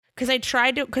because I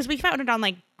tried to, because we found it on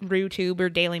like RooTube or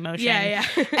Dailymotion. Yeah.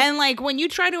 And like when you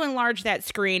try to enlarge that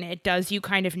screen, it does you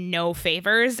kind of no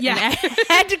favors. Yeah. And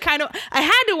I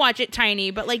had to watch it tiny,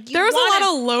 but like There was a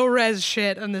lot of low res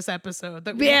shit on this episode.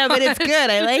 That we but it's good.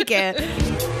 I like it.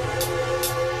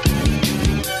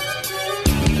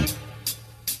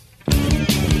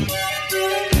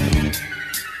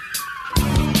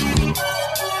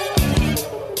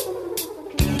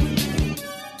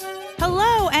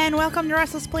 Hello and welcome to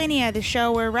WrestleSplania, the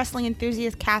show where wrestling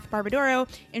enthusiast Kath Barbadoro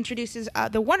introduces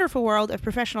the wonderful world of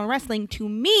professional wrestling to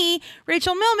me,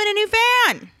 Rachel Millman, a new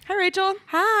fan. Hi, Rachel.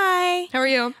 Hi. How are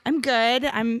you? I'm good.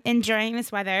 I'm enjoying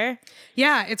this weather.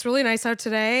 Yeah, it's really nice out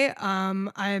today.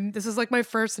 This is like my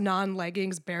first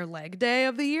non-leggings bare leg day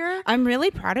of the year. I'm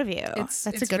really proud of you. It's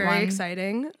a good very one.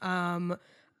 exciting.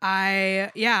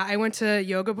 I went to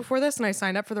yoga before this and I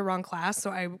signed up for the wrong class, so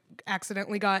I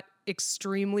accidentally got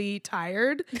extremely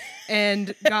tired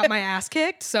and got my ass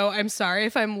kicked. So I'm sorry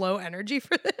if I'm low energy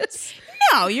for this.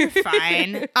 No, you're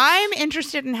fine. I'm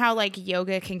interested in how like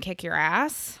yoga can kick your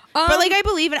ass. But like I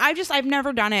believe it. I've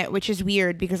never done it, which is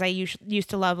weird because I used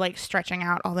to love like stretching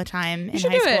out all the time in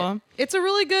high school. It's a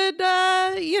really good,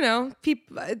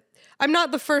 I'm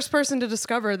not the first person to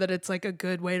discover that it's like a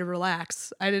good way to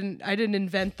relax. I didn't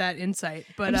invent that insight,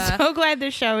 but I'm so glad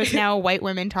this show is now white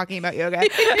women talking about yoga.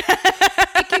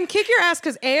 It can kick your ass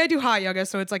because I do hot yoga,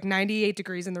 so it's like 98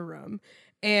 degrees in the room,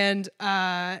 and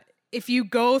if you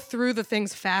go through the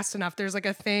things fast enough, there's a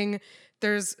thing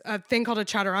called a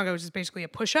chaturanga, which is basically a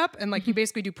push-up, and like you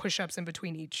basically do push-ups in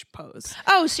between each pose.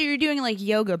 Oh, so you're doing like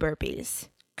yoga burpees.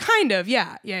 Kind of,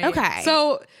 yeah. Okay.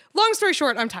 So, long story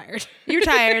short, I'm tired. You're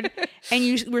tired, and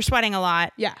you were sweating a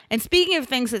lot. Yeah. And speaking of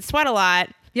things that sweat a lot,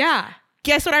 yeah.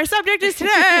 Guess what our subject is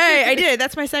today? I did it.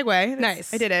 That's my segue.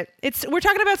 Nice. I did it. We're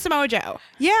talking about Samoa Joe.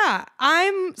 Yeah,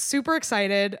 I'm super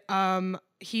excited.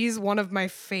 He's one of my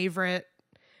favorite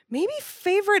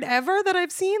ever that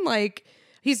I've seen. Like,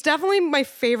 he's definitely my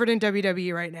favorite in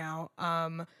WWE right now.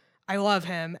 I love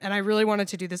him, and I really wanted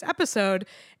to do this episode,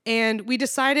 and we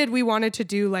decided we wanted to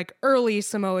do like early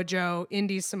Samoa Joe,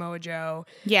 indie Samoa Joe,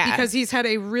 because he's had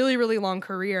a really, really long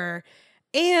career,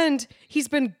 and he's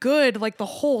been good like the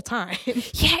whole time.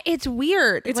 Yeah, it's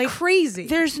weird. It's like, crazy.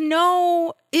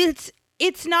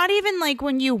 It's not even like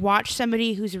when you watch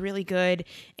somebody who's really good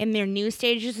in their new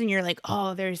stages and you're like,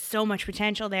 oh, there's so much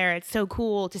potential there. It's so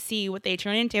cool to see what they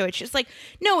turn into. It's just like,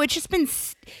 no, it's just been,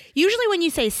 usually when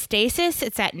you say stasis,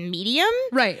 it's at medium.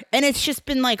 Right. And it's just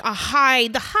been like the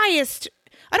highest,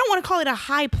 I don't want to call it a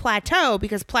high plateau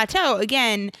because plateau,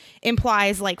 again,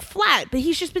 implies like flat, but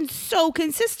he's just been so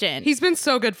consistent. He's been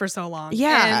so good for so long.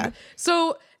 Yeah. And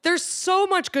so there's so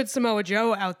much good Samoa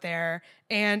Joe out there,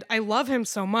 and I love him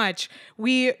so much.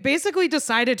 We basically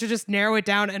decided to just narrow it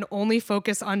down and only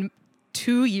focus on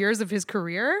 2 years of his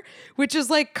career, which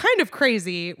is like kind of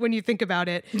crazy when you think about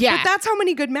it. Yeah. But that's how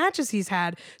many good matches he's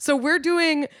had. So we're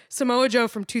doing Samoa Joe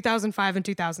from 2005 and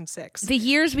 2006. The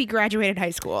years we graduated high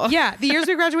school. Yeah, the years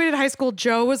we graduated high school,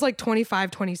 Joe was like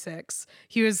 25, 26.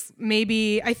 He was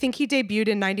I think he debuted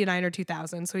in 99 or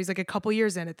 2000. So he's like a couple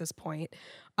years in at this point.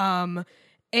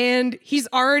 And he's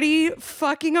already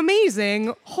fucking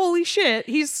amazing. Holy shit,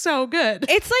 he's so good.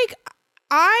 It's like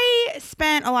I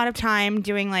spent a lot of time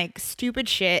doing like stupid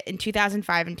shit in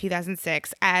 2005 and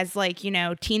 2006 as like,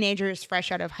 teenagers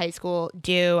fresh out of high school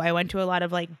do. I went to a lot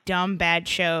of like dumb, bad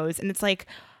shows, and it's like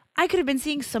I could have been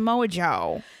seeing Samoa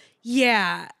Joe.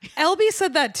 Yeah, LB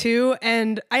said that too,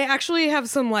 and I actually have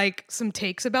some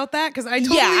takes about that because I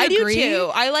totally agree. Do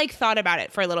too. I like thought about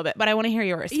it for a little bit, but I want to hear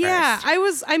yours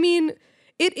first.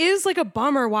 It is like a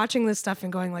bummer watching this stuff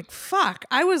and going like, fuck,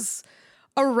 I was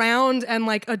around and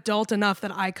like adult enough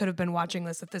that I could have been watching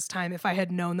this at this time if I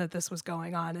had known that this was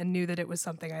going on and knew that it was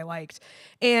something I liked.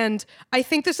 And I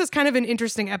think this is kind of an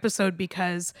interesting episode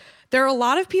because there are a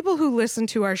lot of people who listen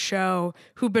to our show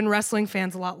who've been wrestling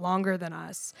fans a lot longer than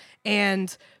us.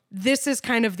 And this is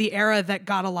kind of the era that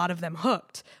got a lot of them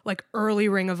hooked, like early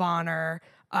Ring of Honor,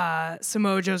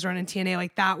 Samoa Joe's run in TNA,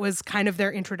 like that was kind of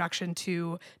their introduction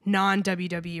to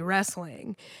non-WWE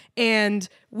wrestling. And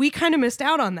we kind of missed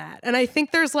out on that. And I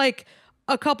think there's like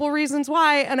a couple reasons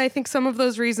why. And I think some of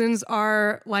those reasons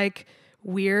are like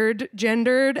weird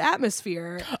gendered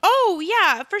atmosphere. Oh,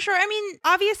 yeah, for sure. I mean,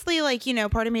 obviously, like,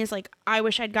 part of me is like, I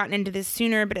wish I'd gotten into this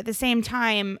sooner. But at the same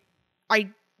time,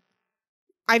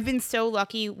 I've been so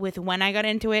lucky with when I got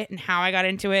into it and how I got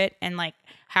into it and like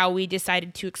how we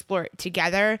decided to explore it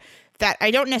together that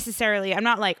I'm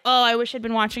not like, oh, I wish I'd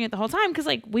been watching it the whole time because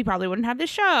like we probably wouldn't have this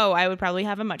show. I would probably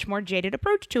have a much more jaded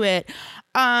approach to it.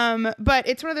 But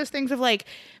it's one of those things of like,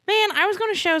 man, I was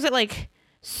going to shows at like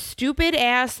stupid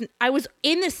ass. I was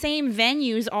in the same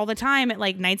venues all the time at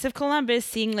like Knights of Columbus,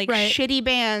 seeing like shitty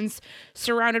bands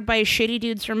surrounded by shitty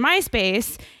dudes from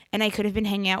MySpace. And I could have been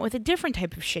hanging out with a different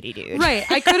type of shitty dude. Right.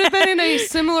 I could have been in a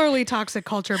similarly toxic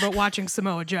culture, but watching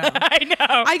Samoa Joe. I know.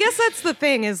 I guess that's the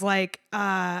thing is like,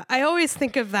 I always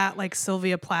think of that like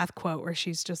Sylvia Plath quote where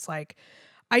she's just like,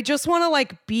 I just want to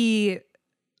like be,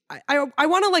 I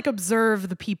want to like observe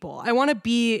the people. I want to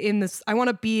be in this, I want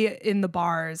to be in the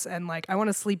bars and like, I want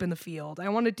to sleep in the field. I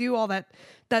want to do all that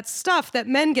stuff that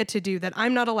men get to do that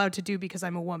I'm not allowed to do because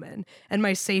I'm a woman and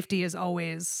my safety is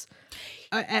always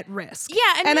at risk.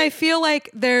 Yeah. And I feel like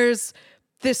there's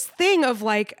this thing of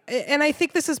like, and I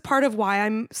think this is part of why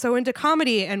I'm so into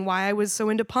comedy and why I was so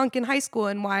into punk in high school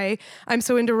and why I'm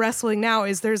so into wrestling now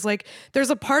is there's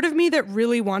a part of me that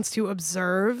really wants to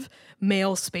observe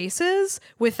male spaces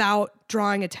without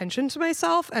drawing attention to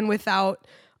myself and without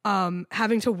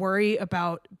having to worry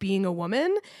about being a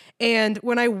woman. And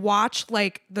when I watch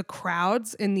like the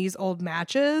crowds in these old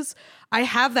matches, I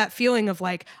have that feeling of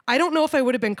like, I don't know if I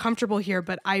would have been comfortable here,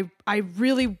 but I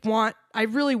really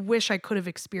wish I could have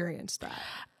experienced that.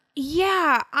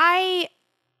 Yeah, I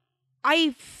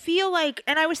feel like,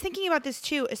 and I was thinking about this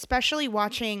too, especially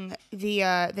watching the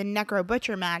Necro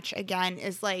Butcher match again,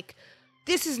 is like,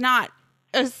 this is not,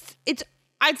 it's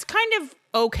kind of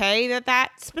okay that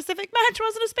specific match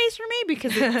wasn't a space for me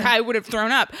because I would have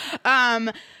thrown up.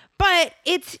 But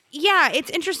it's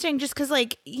interesting just because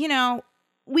like, you know,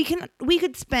 we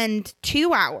could spend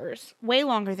 2 hours, way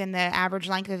longer than the average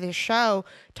length of this show,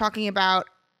 talking about,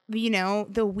 you know,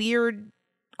 the weird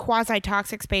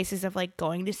quasi-toxic spaces of like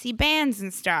going to see bands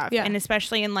and stuff. Yeah. And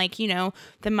especially in like, you know,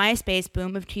 the MySpace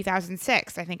boom of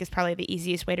 2006, I think is probably the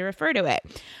easiest way to refer to it.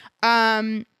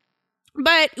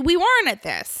 But we weren't at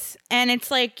this. And it's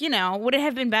like, you know, would it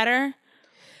have been better?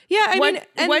 Yeah, I mean,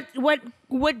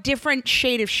 what different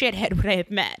shade of shithead would I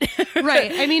have met?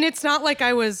 Right. I mean, it's not like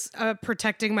I was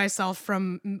protecting myself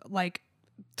from like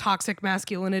toxic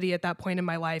masculinity at that point in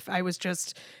my life. I was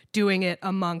just doing it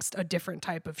amongst a different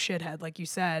type of shithead, like you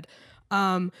said.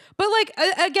 But like,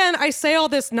 again, I say all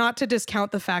this not to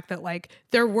discount the fact that like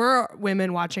there were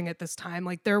women watching at this time.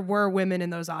 Like there were women in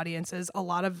those audiences. A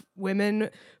lot of women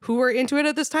who were into it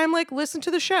at this time, like listen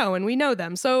to the show and we know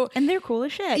them. So, and they're cool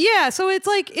as shit. Yeah. So it's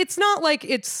like, it's not like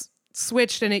it's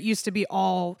switched and it used to be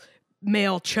all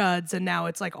male chuds and now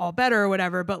it's like all better or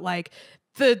whatever. But like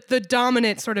the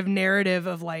dominant sort of narrative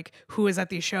of like who is at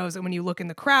these shows, and when you look in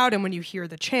the crowd and when you hear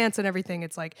the chants and everything,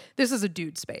 it's like this is a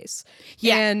dude space.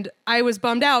 Yeah. And I was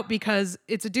bummed out because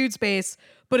it's a dude space,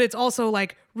 but it's also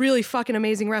like really fucking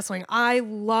amazing wrestling. I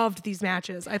loved these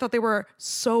matches. I thought they were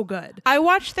so good. I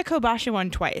watched the Kobashi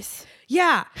one twice.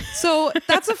 Yeah. So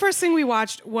that's the first thing we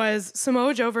watched was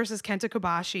Samoa Joe versus Kenta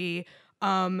Kobashi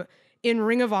in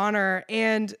Ring of Honor.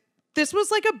 And this was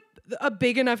like a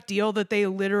big enough deal that they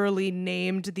literally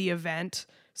named the event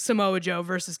Samoa Joe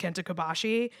versus Kenta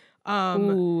Kobashi.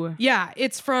 Yeah,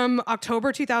 it's from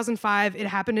October 2005. It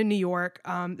happened in New York.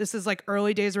 This is like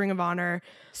early days Ring of Honor.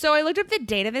 So I looked up the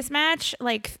date of this match.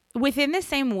 Like within the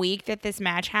same week that this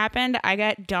match happened, I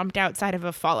got dumped outside of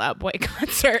a Fall Out Boy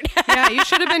concert. Yeah, you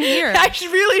should have been here. I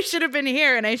really should have been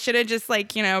here, and I should have just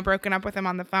like, you know, broken up with him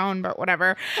on the phone, but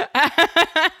whatever.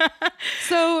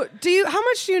 So how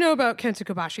much do you know about Kenta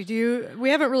Kobashi? We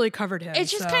haven't really covered him.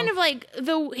 It's just kind of like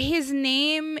his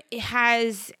name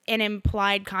has an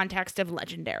implied context of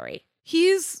legendary.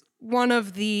 He's one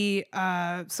of the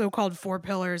so-called four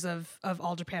pillars of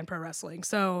All Japan Pro Wrestling.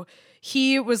 So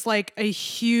he was like a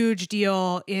huge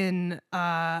deal in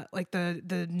like the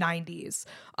 90s.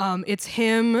 It's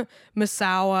him,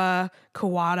 Misawa,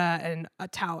 Kawada, and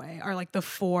Ataue are like the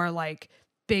four like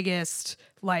biggest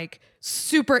like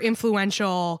super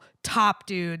influential top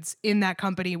dudes in that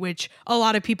company, which a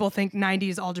lot of people think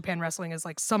 90s All Japan Wrestling is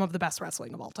like some of the best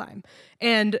wrestling of all time.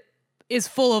 And is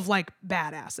full of like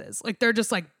badasses. Like they're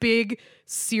just like big,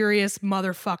 serious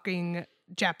motherfucking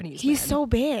Japanese men. He's so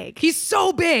big. He's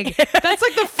so big. That's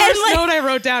like the first note I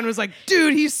wrote down was like,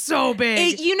 dude, he's so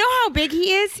big. You know how big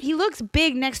he is? He looks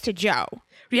big next to Joe.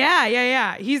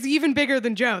 Yeah. He's even bigger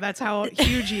than Joe. That's how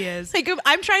huge he is. Like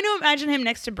I'm trying to imagine him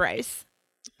next to Bryce.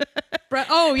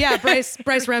 Bryce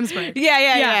Remsburg.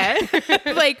 Yeah.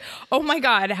 Like, oh my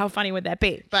God, how funny would that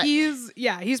be? But he's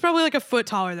probably like a foot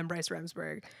taller than Bryce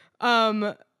Remsburg.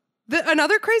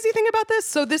 Another crazy thing about this,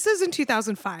 so this is in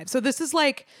 2005. So this is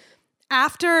like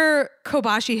after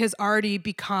Kobashi has already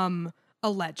become a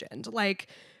legend. Like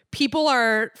people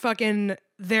are fucking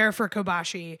there for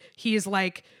Kobashi. He's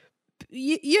like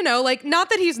you know, like, not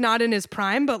that he's not in his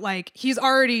prime, but like he's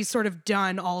already sort of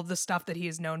done all of the stuff that he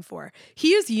is known for. He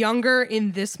is younger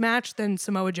in this match than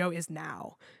Samoa Joe is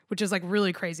now, which is like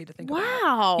really crazy to think about.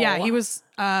 Wow. Yeah, he was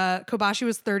Kobashi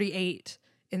was 38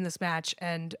 in this match,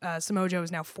 and Samoa Joe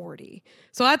is now 40.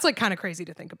 So that's like kind of crazy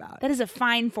to think about. That is a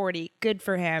fine 40. Good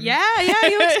for him. Yeah,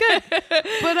 he looks good.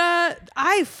 But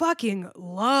I fucking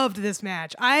loved this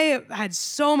match. I had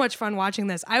so much fun watching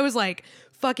this. I was like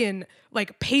fucking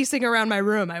like pacing around my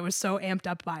room. I was so amped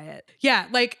up by it. Yeah,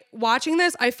 like watching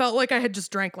this, I felt like I had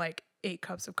just drank like 8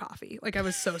 cups of coffee. Like I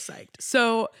was so psyched.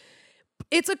 So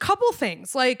it's a couple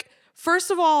things. Like, first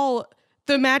of all,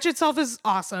 the match itself is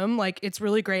awesome. Like, it's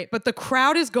really great, but the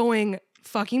crowd is going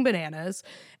fucking bananas.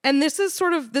 And this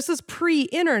is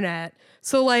pre-internet.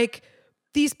 So like,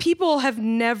 these people have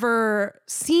never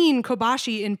seen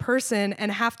Kobashi in person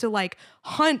and have to like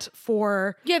hunt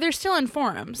for. Yeah, they're still in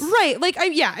forums. Right. Like,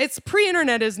 it's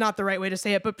pre-internet is not the right way to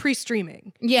say it, but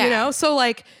pre-streaming. Yeah. You know? So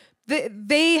like,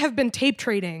 they have been tape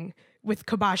trading with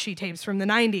Kobashi tapes from the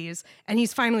 90s, and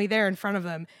he's finally there in front of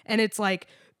them. And it's like,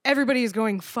 everybody is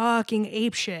going fucking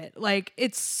apeshit. Like,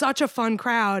 it's such a fun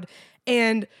crowd,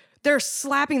 and they're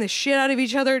slapping the shit out of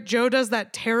each other. Joe does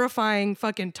that terrifying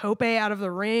fucking tope out of the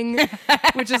ring,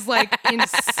 which is like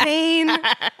insane.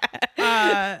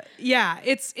 Yeah,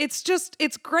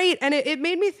 it's great. And it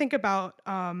made me think about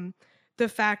the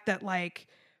fact that like,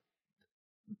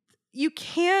 you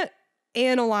can't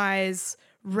analyze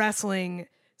wrestling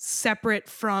separate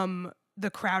from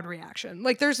the crowd reaction.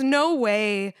 Like, there's no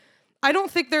way. I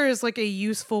don't think there is like a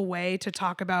useful way to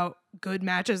talk about good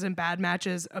matches and bad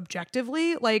matches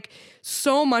objectively. Like,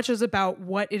 so much is about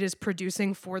what it is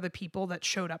producing for the people that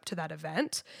showed up to that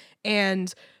event.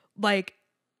 And like,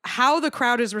 how the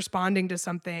crowd is responding to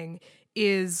something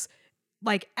is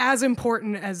like as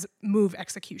important as move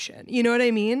execution. You know what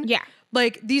I mean? Yeah.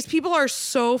 Like, these people are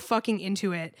so fucking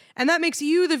into it. And that makes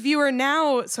you, the viewer,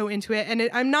 now so into it. And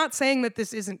I'm not saying that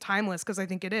this isn't timeless, because I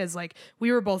think it is. Like, we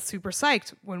were both super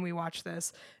psyched when we watched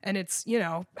this. And it's, you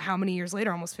know, how many years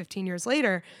later? Almost 15 years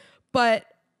later. But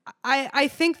I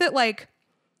think that, like,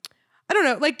 I don't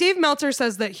know. Like, Dave Meltzer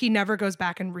says that he never goes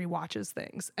back and rewatches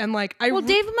things. And like,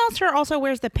 Dave Meltzer also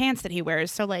wears the pants that he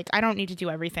wears. So like, I don't need to do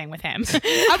everything with him. but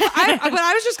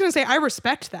I was just going to say, I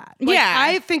respect that. Like, yeah.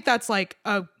 I think that's like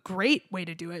a great way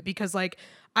to do it, because like,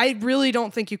 I really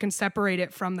don't think you can separate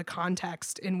it from the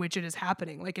context in which it is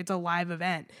happening. Like, it's a live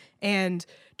event, and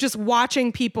just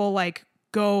watching people like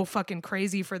go fucking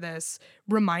crazy for this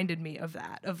reminded me of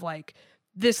that, of like,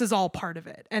 this is all part of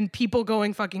it. And people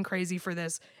going fucking crazy for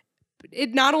this,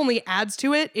 it not only adds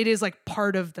to it, it is like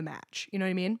part of the match. You know what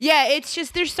I mean? Yeah, it's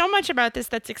just, there's so much about this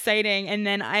that's exciting. And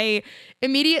then I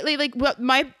immediately, like, what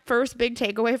my first big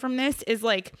takeaway from this is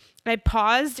like, I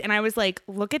paused and I was like,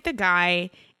 look at the guy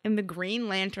in the Green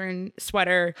Lantern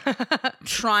sweater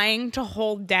trying to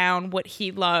hold down what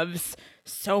he loves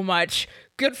so much.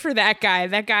 Good for that guy.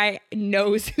 That guy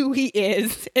knows who he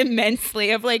is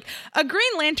immensely. Of like, a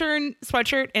Green Lantern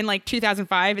sweatshirt in like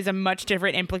 2005 is a much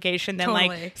different implication than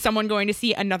like someone going to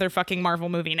see another fucking Marvel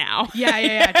movie now.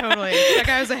 Yeah, totally. That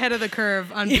guy was ahead of the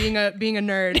curve on being a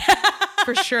nerd.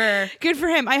 For sure. Good for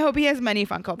him. I hope he has many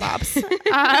Funko Pops.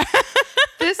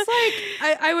 This,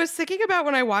 like, I was thinking about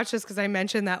when I watched this, because I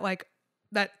mentioned that, like,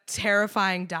 that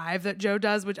terrifying dive that Joe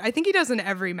does, which I think he does in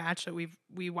every match that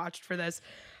we watched for this.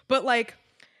 But like,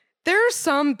 there are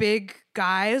some big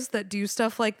guys that do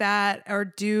stuff like that, or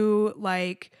do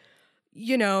like,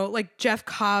 you know, like Jeff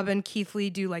Cobb and Keith Lee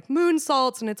do like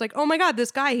moonsaults, and it's like, oh my God,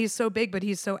 this guy, he's so big, but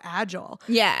he's so agile.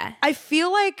 Yeah. I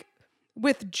feel like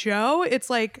with Joe, it's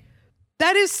like,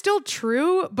 that is still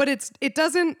true, but it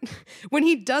doesn't, when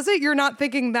he does it, you're not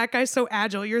thinking that guy's so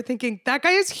agile. You're thinking that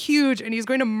guy is huge and he's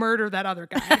going to murder that other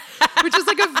guy, which is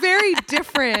like a very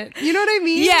different, you know what I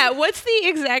mean? Yeah. What's the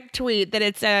exact tweet? That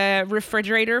it's a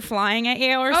refrigerator flying at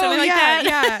you or something like that?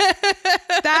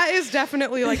 Yeah. That is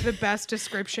definitely like the best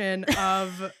description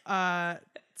of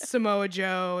Samoa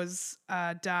Joe's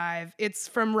dive. It's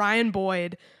from Ryan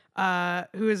Boyd,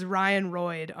 who is Ryan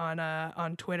Royd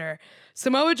on Twitter.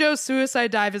 Samoa Joe's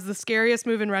suicide dive is the scariest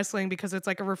move in wrestling because it's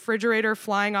like a refrigerator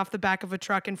flying off the back of a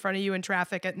truck in front of you in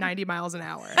traffic at 90 miles an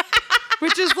hour,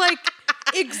 which is like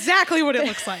exactly what it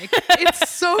looks like. It's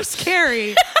so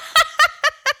scary. And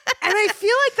I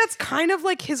feel like that's kind of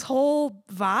like his whole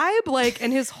vibe, like,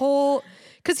 and his whole,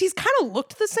 because he's kind of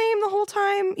looked the same the whole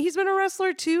time he's been a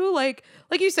wrestler too. Like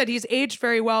you said, he's aged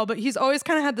very well, but he's always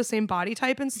kind of had the same body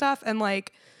type and stuff. And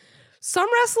like, some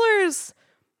wrestlers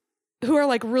who are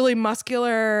like really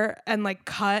muscular and like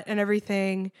cut and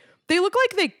everything, they look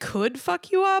like they could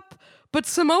fuck you up, but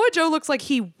Samoa Joe looks like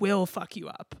he will fuck you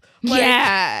up. Like,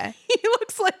 yeah. he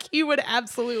looks like he would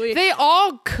absolutely. They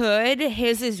all could.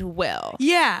 His is will.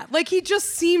 Yeah, like he just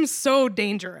seems so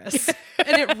dangerous,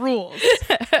 and it rules.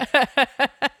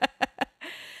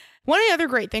 One of the other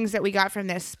great things that we got from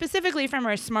this, specifically from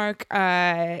our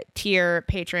Smark tier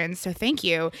patrons, so thank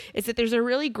you, is that there's a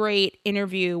really great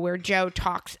interview where Joe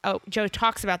talks about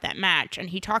that match, and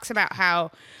he talks about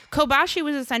how Kobashi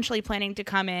was essentially planning to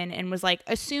come in and was like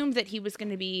assumed that he was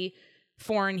going to be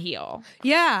foreign heel.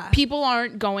 Yeah. People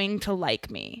aren't going to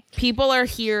like me. People are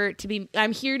here to be,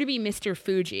 I'm here to be Mr.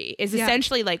 Fuji is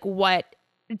essentially like what,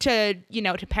 to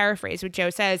paraphrase what Joe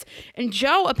says. And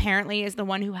Joe apparently is the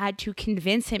one who had to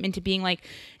convince him into being like,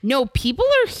 no, people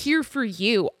are here for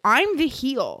you. I'm the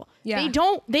heel. Yeah.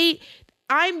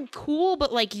 I'm cool,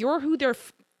 but like you're who there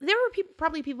were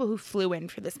probably people who flew in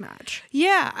for this match.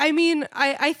 Yeah, I mean,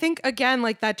 I think, again,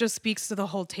 like that just speaks to the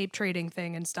whole tape trading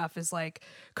thing and stuff is like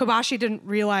Kobashi didn't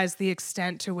realize the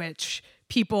extent to which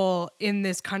people in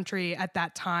this country at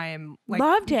that time like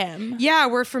loved him. Yeah,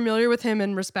 were familiar with him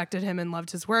and respected him and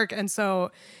loved his work. And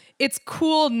so it's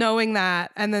cool knowing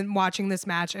that and then watching this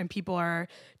match and people are,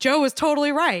 Joe was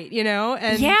totally right,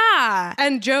 And yeah.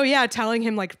 And Joe, telling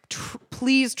him like,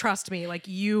 please trust me. Like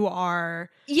you are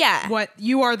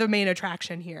you are the main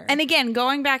attraction here. And again,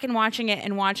 going back and watching it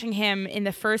and watching him in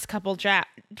the first couple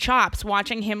chops,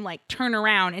 watching him like turn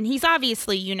around, and he's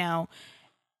obviously,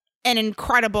 an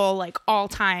incredible like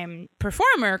all-time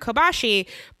performer, Kobashi,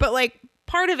 but like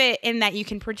part of it in that you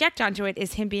can project onto it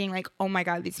is him being like, oh my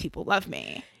God, these people love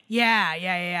me.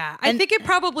 Yeah. I think it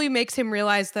probably makes him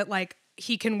realize that like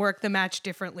he can work the match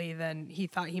differently than he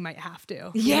thought he might have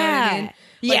to. You know what I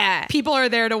mean? Like, people are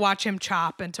there to watch him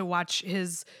chop and to watch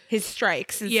his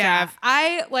strikes and stuff.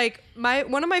 I like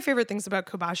one of my favorite things about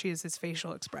Kobashi is his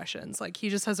facial expressions. Like he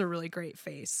just has a really great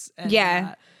face. And,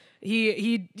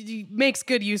 he makes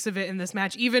good use of it in this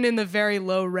match. Even in the very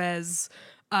low res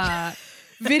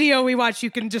video we watch, you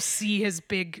can just see his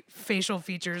big facial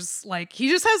features. Like he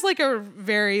just has like a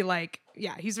very like,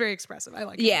 he's very expressive. I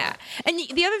like it. Yeah. And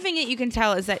the other thing that you can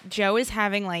tell is that Joe is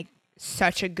having like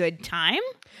such a good time.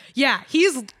 Yeah.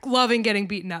 He's loving getting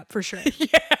beaten up for sure.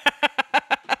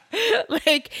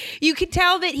 Like you could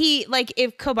tell that he, like,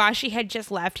 if Kobashi had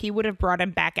just left, he would have brought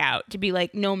him back out to be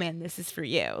like, no man, this is for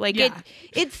you. Like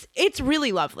it's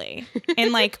really lovely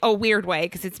in like a weird way.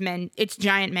 Cause it's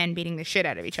giant men beating the shit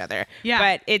out of each other.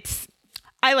 Yeah. But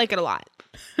I like it a lot.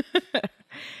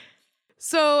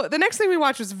 So the next thing we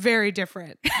watched was very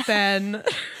different than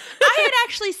I had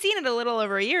actually seen it a little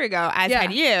over a year ago, as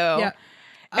had you. Yeah.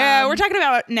 We're talking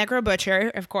about Necro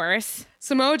Butcher, of course.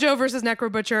 Samoa Joe versus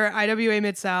Necro Butcher, IWA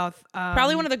Mid-South.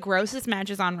 Probably one of the grossest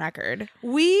matches on record.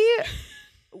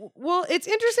 Well, it's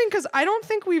interesting because I don't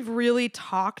think we've really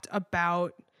talked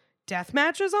about death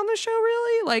matches on the show,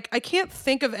 really. Like, I can't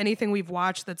think of anything we've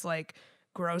watched that's, like,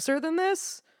 grosser than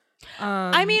this.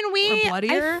 I mean, or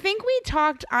bloodier. I think we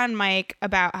talked on mic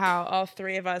about how all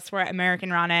three of us were at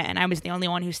American Rana and I was the only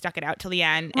one who stuck it out till the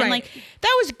end. Right. And like,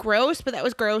 that was gross, but that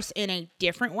was gross in a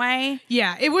different way.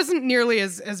 Yeah, it wasn't nearly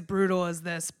as brutal as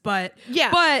this, but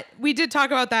we did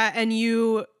talk about that, and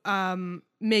you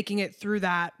making it through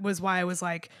that was why I was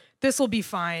like, this will be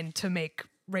fine to make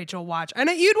Rachel watch. And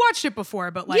you'd watched it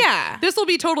before, but like, this will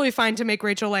be totally fine to make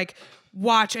Rachel like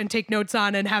watch and take notes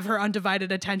on and have her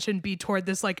undivided attention be toward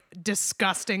this like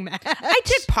disgusting match. I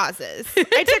took pauses.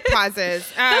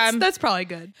 That's probably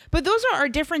good. But those are our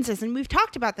differences, and we've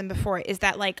talked about them before, is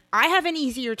that like I have an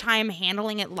easier time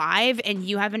handling it live and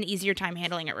you have an easier time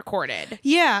handling it recorded.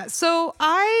 Yeah, so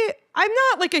I'm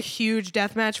not like a huge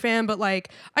deathmatch fan, but like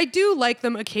I do like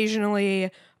them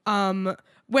occasionally.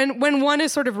 When one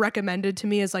is sort of recommended to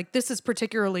me as like, this is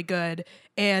particularly good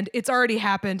and it's already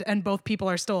happened and both people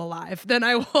are still alive, then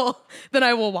I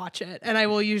will watch it, and I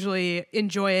will usually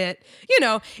enjoy it.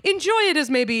 Enjoy it as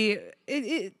maybe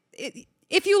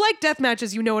if you like death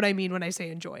matches, you know what I mean when I say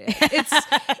enjoy it.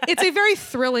 It's a very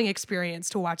thrilling experience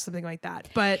to watch something like that.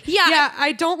 But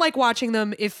I don't like watching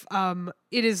them if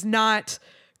it is not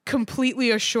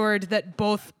completely assured that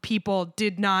both people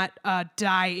did not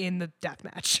die in the death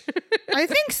match. I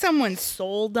think someone's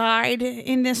soul died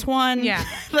in this one. Yeah.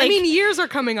 Like, I mean, years are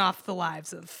coming off the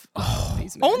lives of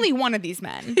these men. Only one of these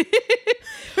men.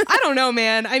 I don't know,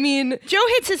 man. I mean, Joe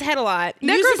hits his head a lot.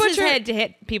 Uses his head to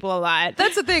hit people a lot.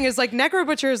 That's the thing, is like Necro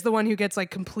Butcher is the one who gets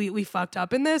like completely fucked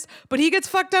up in this, but he gets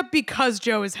fucked up because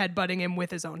Joe is headbutting him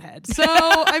with his own head. So,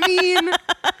 I mean,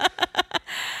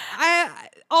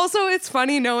 also, it's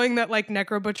funny knowing that like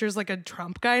Necro Butcher's like a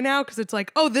Trump guy now, because it's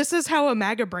like, oh, this is how a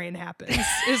MAGA brain happens,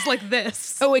 is like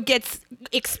this. Oh, it gets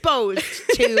exposed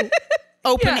to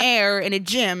open air in a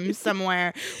gym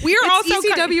somewhere. We are also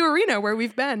ECW Arena where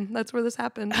we've been. That's where this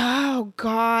happened. Oh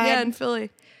God. Yeah, in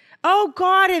Philly. Oh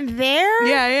God, in there?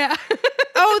 Yeah.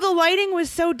 Oh, the lighting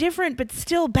was so different, but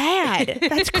still bad.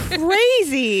 That's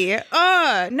crazy.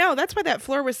 No, that's why that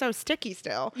floor was so sticky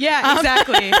still. Yeah,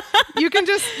 exactly. You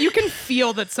can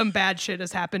feel that some bad shit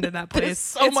has happened in that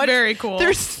place. It's very cool.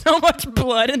 There's so much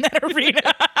blood in that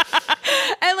arena.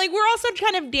 And like, we're also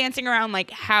kind of dancing around like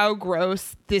how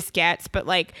gross this gets, but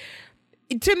like,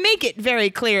 to make it very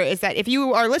clear is that if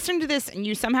you are listening to this and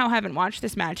you somehow haven't watched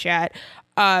this match yet,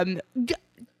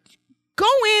 go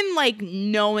in like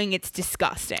knowing it's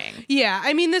disgusting. Yeah,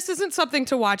 I mean, this isn't something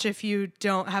to watch if you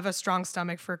don't have a strong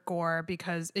stomach for gore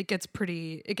because it gets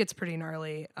pretty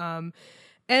gnarly.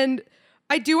 And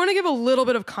I do want to give a little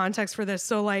bit of context for this.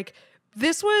 So like,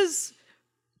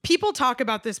 people talk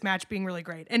about this match being really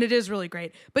great, and it is really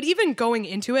great. But even going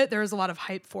into it, there was a lot of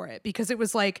hype for it because it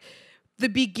was like the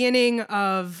beginning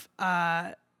of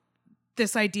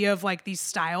this idea of like these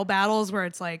style battles where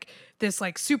it's like this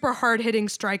like super hard hitting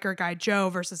striker guy Joe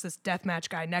versus this deathmatch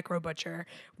guy Necro Butcher.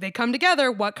 They come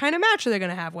together. What kind of match are they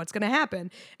going to have? What's going to happen?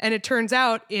 And it turns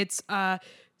out it's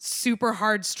super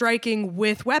hard striking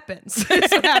with weapons.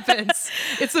 That's what happens.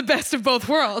 It's the best of both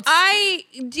worlds. I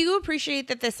do appreciate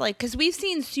that this, like, because we've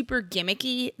seen super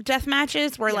gimmicky death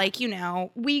matches where like, you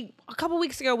know, a couple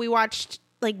weeks ago we watched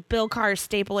like Bill Carr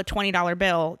staple a $20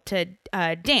 bill to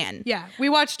Dan. Yeah, we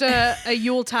watched a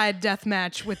Yuletide death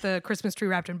match with a Christmas tree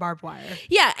wrapped in barbed wire.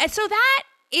 Yeah, and so that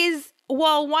is,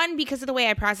 well, one, because of the way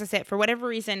I process it, for whatever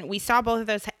reason, we saw both of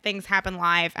those things happen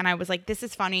live, and I was like, this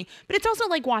is funny, but it's also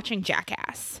like watching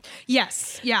Jackass.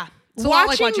 Yes, yeah. It's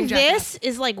watching this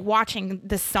is like watching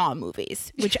the Saw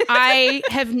movies, which I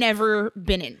have never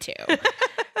been into.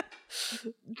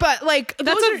 But like,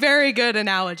 that's a very good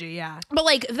analogy. Yeah. But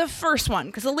like the first one,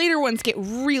 because the later ones get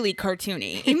really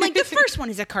cartoony. And like the first one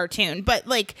is a cartoon, but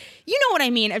like, you know what I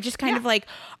mean? Of just kind of like,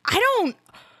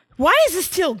 why is this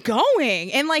still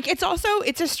going? And like, it's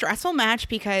a stressful match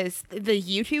because the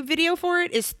YouTube video for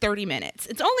it is 30 minutes.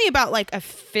 It's only about like an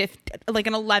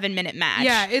 11-minute match.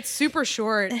 Yeah. It's super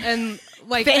short. And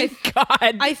like, thank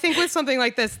God. I think with something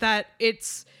like this, that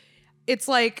it's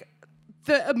like,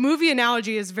 the movie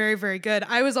analogy is very, very good.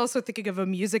 I was also thinking of a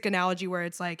music analogy where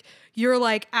it's like your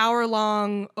like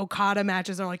hour-long Okada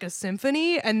matches are like a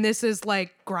symphony, and this is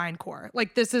like grindcore.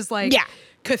 Like this is like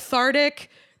cathartic,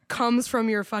 comes from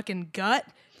your fucking gut,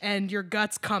 and your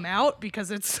guts come out because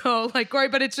it's so like gory.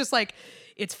 But it's just like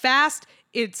it's fast.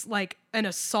 It's like an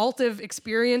assaultive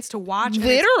experience to watch.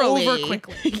 Literally. And it's over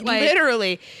quickly. Like,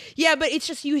 literally. Yeah, but it's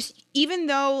just even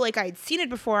though like I'd seen it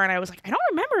before and I was like, I don't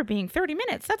remember it being 30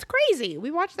 minutes. That's crazy.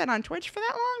 We watched that on Twitch for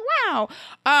that long.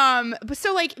 Wow. But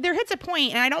so like there hits a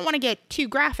point, and I don't want to get too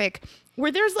graphic,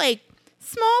 where there's like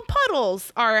small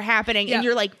puddles are happening and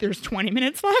you're like, there's 20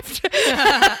 minutes left.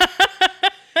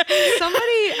 Somebody,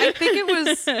 I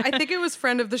think it was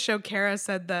friend of the show Kara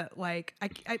said that like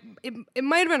it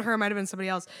might have been her, might have been somebody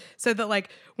else, said that like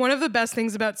one of the best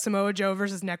things about Samoa Joe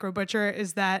versus Necro Butcher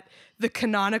is that the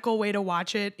canonical way to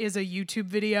watch it is a YouTube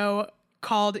video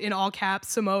called in all caps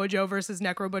Samoa Joe versus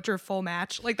Necro Butcher full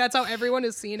match. Like that's how everyone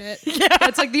has seen it. Yeah.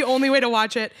 That's like the only way to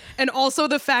watch it. And also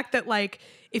the fact that like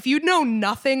if you know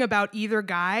nothing about either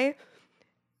guy,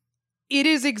 it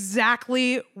is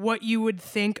exactly what you would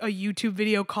think a YouTube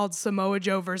video called Samoa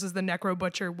Joe versus the Necro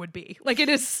Butcher would be. Like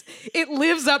it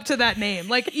lives up to that name.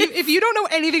 Like if you don't know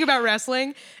anything about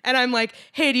wrestling and I'm like,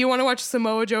 hey, do you want to watch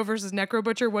Samoa Joe versus Necro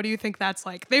Butcher? What do you think that's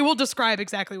like? They will describe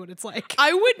exactly what it's like.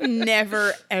 I would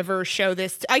never ever show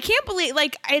this. I can't believe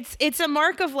like it's a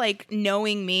mark of like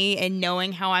knowing me and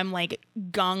knowing how I'm like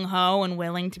gung ho and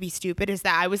willing to be stupid, is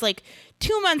that I was like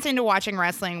 2 months into watching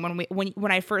wrestling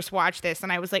when I first watched this,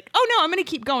 and I was like, oh no, I'm gonna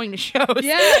keep going to shows.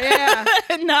 Yeah.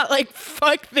 And not like,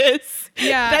 fuck this.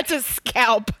 Yeah. That's a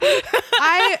scalp.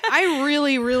 I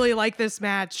really, really like this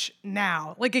match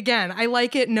now. Like again, I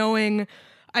like it knowing,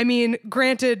 I mean,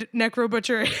 granted, Necro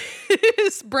Butcher,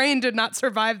 his brain did not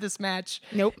survive this match.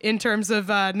 Nope. In terms of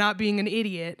not being an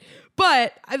idiot.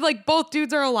 But I like both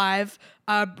dudes are alive.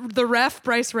 The ref,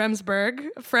 Bryce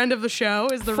Remsburg, friend of the show,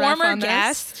 is the ref on this. Former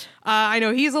guest. I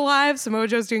know he's alive. Samoa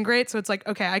Joe's doing great. So it's like,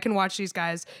 okay, I can watch these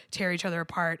guys tear each other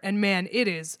apart. And man, it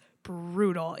is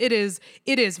brutal. It is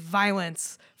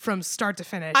violence from start to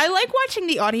finish. I like watching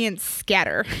the audience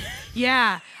scatter.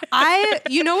 Yeah.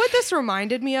 You know what this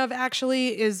reminded me of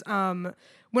actually is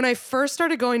when I first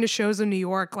started going to shows in New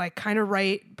York, like kind of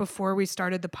right before we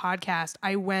started the podcast,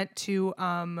 I went to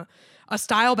a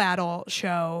style battle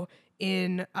show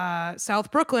in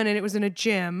South Brooklyn, and it was in a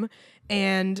gym,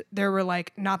 and there were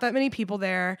like not that many people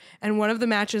there, and one of the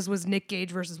matches was Nick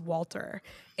Gage versus Walter,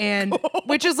 and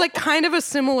which is like kind of a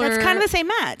similar. That's kind of the same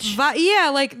match.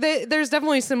 Yeah, like there's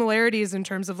definitely similarities in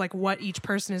terms of like what each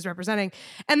person is representing,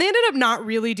 and they ended up not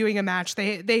really doing a match.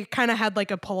 They kind of had like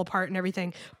a pull apart and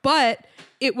everything, but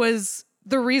it was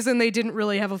the reason they didn't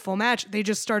really have a full match. They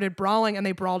just started brawling, and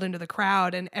they brawled into the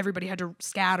crowd, and everybody had to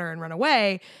scatter and run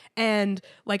away. And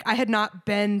like I had not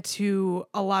been to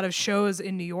a lot of shows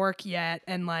in New York yet,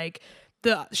 and like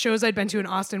the shows I'd been to in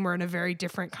Austin were in a very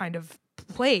different kind of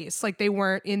place. Like they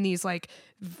weren't in these like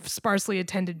sparsely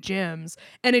attended gyms,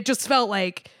 and it just felt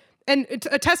like, and it's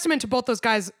a testament to both those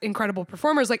guys' incredible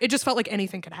performers. Like it just felt like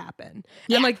anything could happen.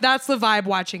 Yeah. And like that's the vibe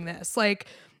watching this. Like,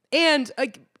 and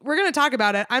like we're gonna talk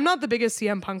about it. I'm not the biggest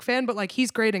CM Punk fan, but like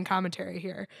he's great in commentary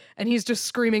here, and he's just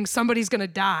screaming somebody's gonna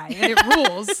die, and it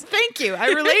rules. Thank you. I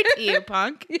relate to you,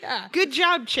 Punk. Yeah. Good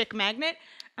job, chick magnet.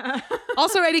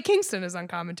 Also, Eddie Kingston is on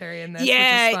commentary in this,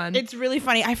 yeah, which is fun. It's really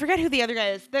funny. I forget who the other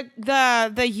guy is. The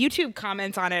YouTube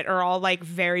comments on it are all like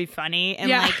very funny, and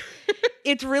like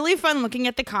it's really fun looking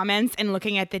at the comments and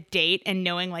looking at the date and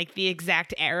knowing like the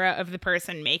exact era of the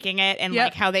person making it and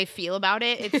like how they feel about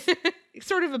it. It's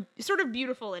sort of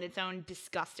beautiful in its own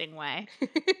disgusting way.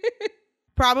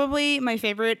 Probably my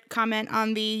favorite comment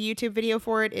on the YouTube video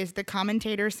for it is the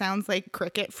commentator sounds like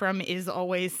Cricket from Is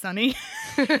Always Sunny.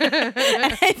 And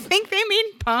I think they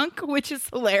mean Punk, which is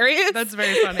hilarious. That's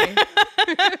very funny.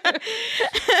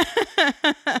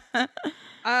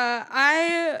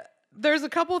 There's a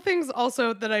couple of things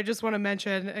also that I just want to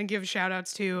mention and give shout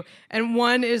outs to. And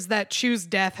one is that Choose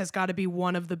Death has got to be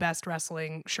one of the best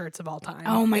wrestling shirts of all time.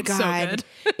 Oh my God.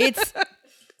 So good.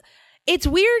 It's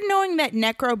weird knowing that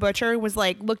Necro Butcher was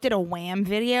like, looked at a Wham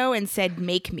video and said,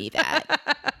 make me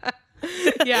that.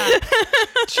 Yeah.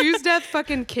 Choose Death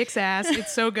fucking kicks ass.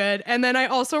 It's so good. And then I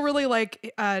also really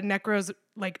like Necro's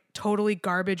like totally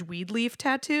garbage weed leaf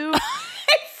tattoo.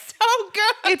 So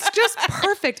good. It's just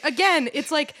perfect. Again,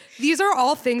 it's like these are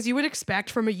all things you would expect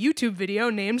from a YouTube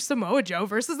video named Samoa Joe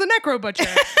versus the Necro Butcher.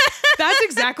 That's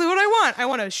exactly what I want. I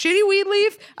want a shitty weed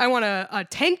leaf. I want a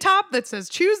tank top that says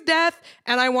choose death,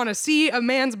 and I want to see a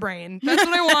man's brain. That's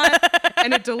what I want.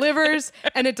 And it delivers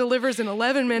in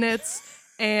 11 minutes.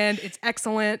 And it's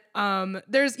excellent. So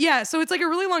it's like a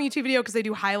really long YouTube video because they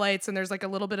do highlights, and there's like a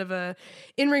little bit of a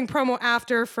in-ring promo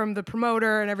after from the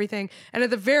promoter and everything. And at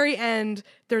the very end,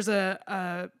 there's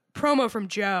a promo from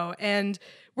Joe, and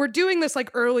we're doing this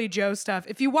like early Joe stuff.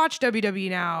 If you watch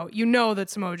WWE now, you know that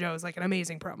Samoa Joe is like an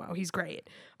amazing promo. He's great.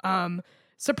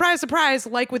 Surprise, surprise,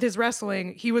 like with his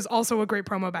wrestling, he was also a great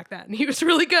promo back then. He was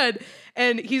really good.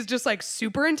 And he's just like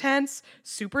super intense,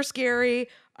 super scary.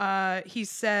 He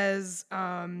says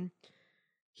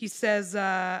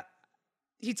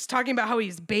he's talking about how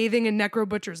he's bathing in Necro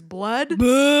Butcher's blood.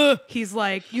 Buh. He's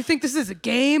like, you think this is a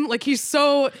game? Like it's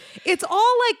all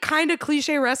like kind of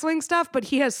cliche wrestling stuff, but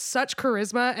he has such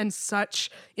charisma and such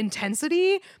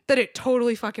intensity that it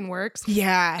totally fucking works.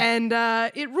 Yeah. And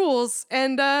it rules.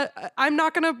 And I'm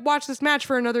not going to watch this match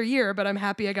for another year, but I'm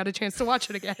happy I got a chance to watch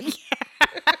it again.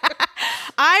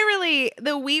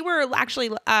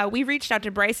 We reached out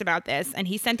to Bryce about this, and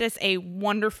he sent us a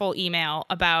wonderful email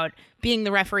about being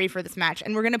the referee for this match.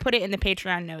 And we're going to put it in the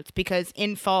Patreon notes because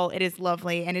in full, it is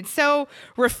lovely. And it's so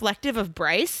reflective of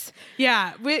Bryce.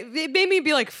 Yeah. It made me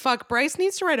be like, fuck, Bryce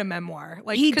needs to write a memoir.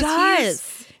 Like he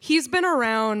does. He's been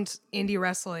around indie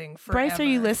wrestling forever. Bryce, are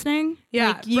you listening?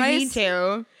 Yeah. Like, you need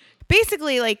to.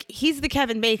 Basically, like, he's the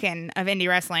Kevin Bacon of indie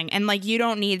wrestling, and like, you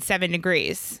don't need 7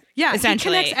 degrees. Yeah,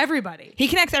 essentially. He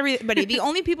connects everybody. The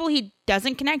only people he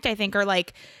doesn't connect, I think, are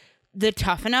like the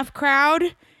Tough Enough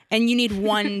crowd, and you need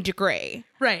 1 degree.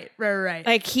 Right.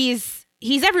 Like he's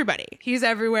everybody. He's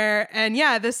everywhere. And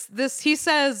yeah, this he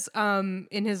says in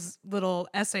his little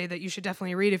essay that you should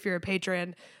definitely read if you're a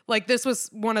patron. Like this was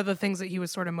one of the things that he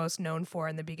was sort of most known for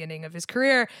in the beginning of his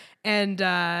career, and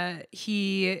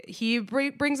he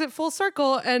brings it full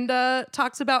circle and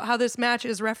talks about how this match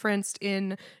is referenced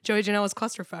in Joey Janela's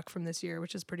Clusterfuck from this year,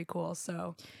 which is pretty cool.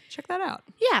 So check that out.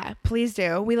 Yeah, please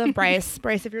do. We love Bryce.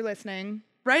 Bryce, if you're listening,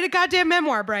 write a goddamn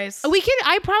memoir, Bryce.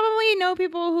 I probably know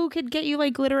people who could get you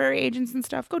like literary agents and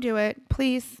stuff. Go do it,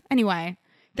 please. Anyway,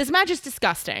 this match is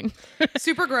disgusting.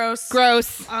 Super gross.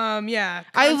 Gross. Yeah.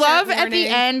 I love warning. At the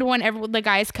end when the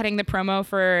guy's cutting the promo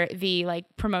for the like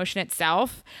promotion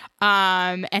itself.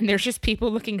 And there's just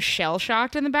people looking shell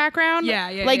shocked in the background.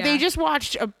 Yeah. Like they just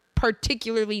watched a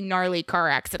particularly gnarly car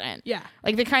accident. Yeah.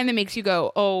 Like the kind that makes you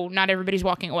go, oh, not everybody's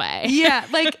walking away. Yeah.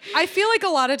 Like I feel like a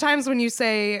lot of times when you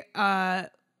say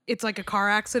it's like a car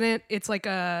accident. It's like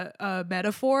a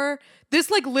metaphor. This,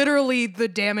 like, literally the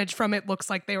damage from it looks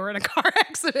like they were in a car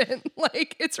accident.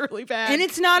 Like, it's really bad. And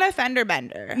it's not a fender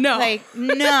bender. No. Like,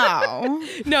 no.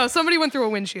 No, somebody went through a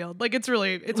windshield. Like, it's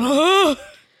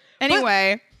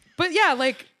Anyway. But yeah,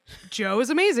 like, Joe is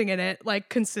amazing in it. Like,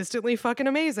 consistently fucking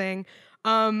amazing.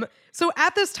 So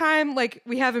at this time, like,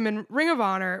 we have him in Ring of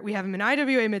Honor, we have him in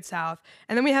IWA Mid-South,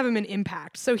 and then we have him in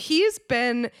Impact. So he's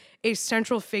been a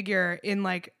central figure in,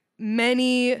 like,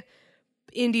 many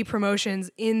indie promotions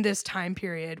in this time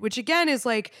period, which again is,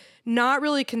 like, not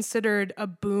really considered a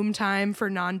boom time for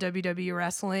non-WWE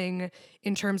wrestling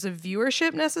in terms of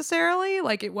viewership necessarily.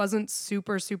 Like, it wasn't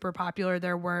super, super popular.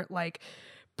 There weren't, like,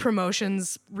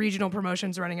 promotions, regional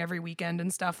promotions running every weekend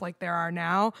and stuff like there are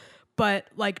now. But,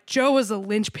 like, Joe was a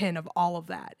linchpin of all of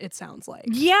that, it sounds like.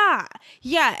 Yeah.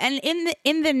 And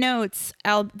in the notes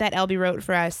that LB wrote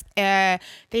for us,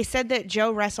 they said that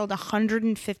Joe wrestled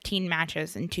 115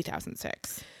 matches in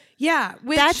 2006. Yeah.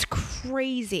 That's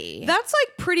crazy. That's,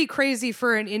 like, pretty crazy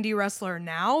for an indie wrestler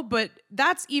now, but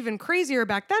that's even crazier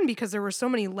back then because there were so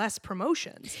many less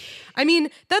promotions. I mean,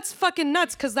 that's fucking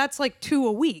nuts because that's, like, 2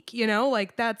 a week, you know?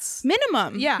 Like, that's...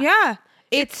 minimum. Yeah.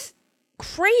 It's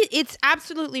crazy. It's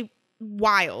absolutely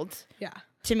wild. Yeah.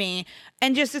 To me.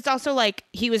 And just, it's also like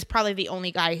he was probably the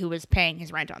only guy who was paying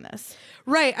his rent on this.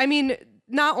 Right. I mean,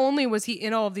 not only was he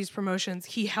in all of these promotions,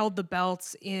 he held the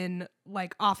belts in,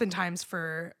 like, oftentimes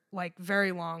for, like,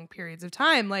 very long periods of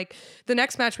time. Like, the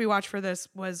next match we watched for this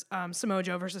was Samoa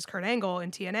Joe versus Kurt Angle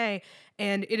in TNA,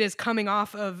 and it is coming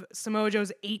off of Samoa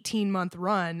Joe's 18-month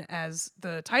run as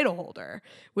the title holder,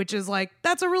 which is, like,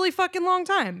 that's a really fucking long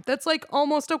time. That's, like,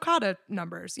 almost Okada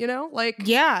numbers, you know? Like,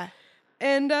 yeah.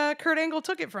 And Kurt Angle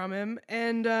took it from him,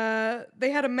 and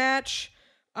they had a match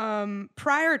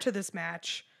prior to this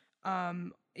match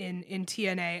in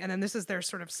TNA, and then this is their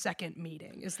sort of second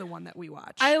meeting, is the one that we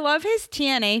watched. I love his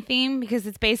TNA theme because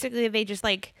it's basically they just,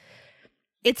 like,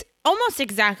 it's almost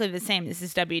exactly the same as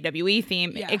his WWE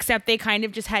theme, except they kind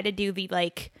of just had to do the,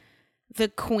 like, the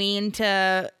Queen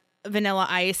to Vanilla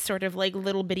Ice sort of, like,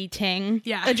 little bitty ting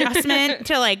adjustment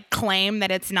to, like, claim that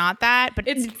it's not that, but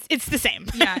it's the same.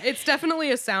 Yeah, it's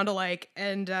definitely a sound alike,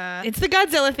 and it's the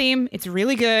Godzilla theme. It's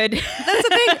really good. That's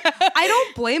the thing. I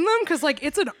don't blame them because, like,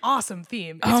 it's an awesome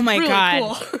theme. It's oh my really god,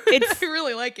 cool. it's I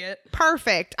really like it.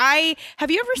 Perfect. Have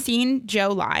you ever seen Joe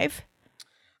live?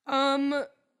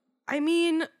 I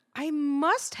mean, I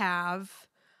must have.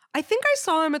 I think I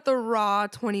saw him at the Raw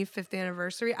 25th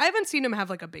anniversary. I haven't seen him have,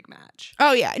 like, a big match.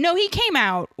 Oh, yeah. No, he came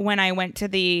out when I went to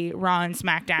the Raw and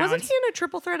SmackDown. Wasn't he in a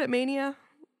triple threat at Mania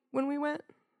when we went?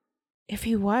 If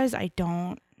he was, I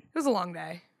don't. It was a long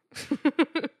day.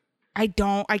 I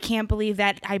can't believe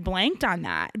that I blanked on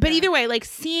that. But either way, like,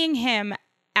 seeing him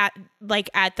at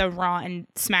the Raw and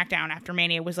SmackDown after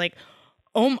Mania was like,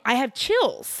 oh, I have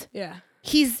chills. Yeah.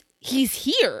 He's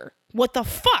here. What the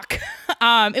fuck?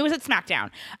 It was at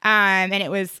SmackDown. And it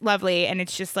was lovely. And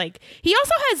it's just like, he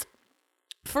also has,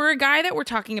 for a guy that we're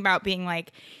talking about being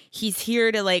like, he's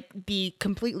here to, like, be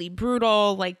completely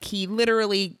brutal. Like, he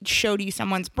literally showed you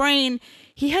someone's brain.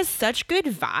 He has such good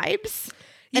vibes.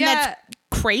 And that's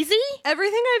crazy.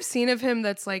 Everything I've seen of him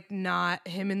that's, like, not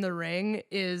him in the ring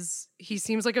is he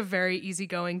seems like a very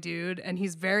easygoing dude and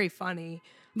he's very funny.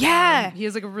 Yeah. He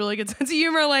has, like, a really good sense of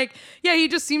humor. Like, yeah, he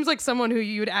just seems like someone who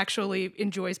you'd actually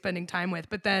enjoy spending time with.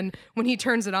 But then when he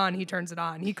turns it on, he turns it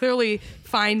on. He clearly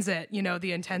finds it, you know,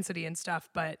 the intensity and stuff.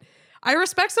 But I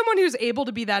respect someone who's able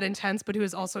to be that intense, but who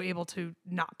is also able to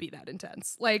not be that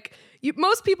intense. Like,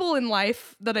 most people in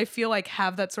life that I feel like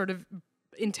have that sort of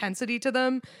intensity to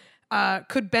them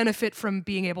could benefit from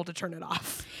being able to turn it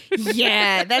off.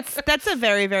 Yeah, that's a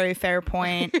very, very fair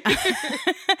point.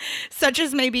 Such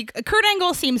as maybe Kurt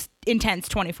Angle seems intense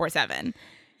 24/7.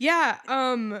 Yeah,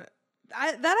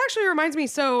 that actually reminds me.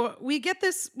 So we get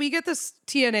this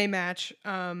TNA match,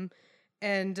 and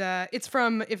it's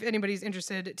from, if anybody's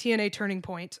interested, TNA Turning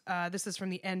Point. This is from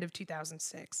the end of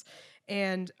 2006,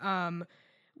 and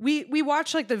we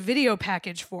watched, like, the video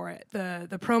package for it,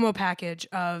 the promo package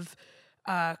of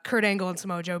Kurt Angle and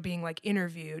Samoa Joe being, like,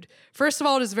 interviewed. First of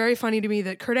all, it is very funny to me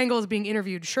that Kurt Angle is being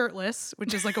interviewed shirtless,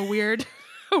 which is, like, a weird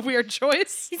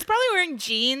choice. He's probably wearing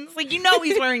jeans. Like, you know,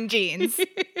 he's wearing jeans.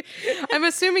 I'm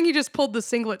assuming he just pulled the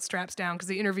singlet straps down because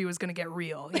the interview was going to get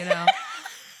real, you know?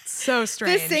 So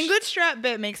strange. The singlet strap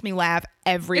bit makes me laugh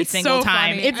every It's single so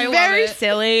time. funny. It's I love very it.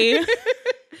 silly.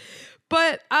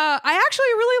 But I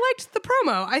actually really liked the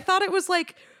promo. I thought it was,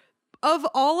 like, of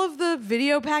all of the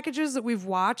video packages that we've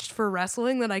watched for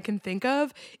wrestling that I can think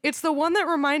of, it's the one that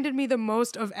reminded me the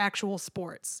most of actual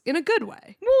sports in a good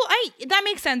way. Well, that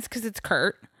makes sense because it's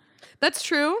Kurt. That's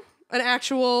true. an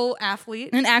actual athlete.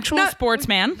 An actual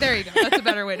sportsman. There you go. That's a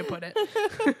better way to put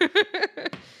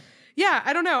it. Yeah,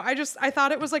 I don't know. I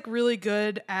thought it was like really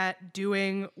good at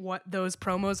doing what those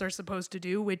promos are supposed to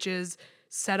do, which is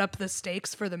set up the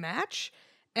stakes for the match.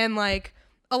 And like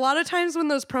a lot of times when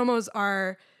those promos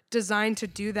are designed to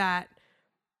do that,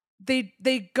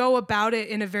 they go about it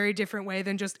in a very different way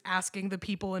than just asking the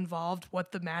people involved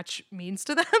what the match means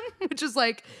to them, which is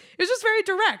like, it's just very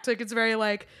direct. Like, it's very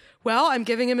like, well, I'm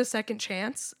giving him a second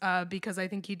chance because I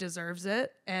think he deserves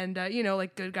it. And,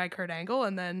 like good guy Kurt Angle.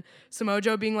 And then Samoa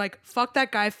Joe being like, fuck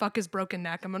that guy, fuck his broken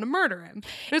neck. I'm going to murder him.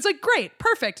 And it's like, great,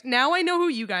 perfect. Now I know who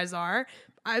you guys are.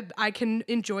 I can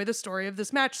enjoy the story of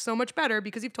this match so much better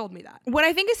because you've told me that. What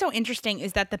I think is so interesting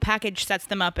is that the package sets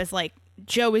them up as like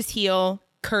Joe is heel,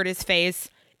 Kurt is face.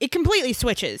 It completely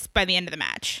switches by the end of the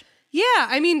match. Yeah,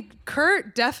 I mean,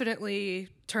 Kurt definitely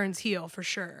turns heel for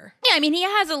sure. Yeah, I mean, he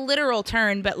has a literal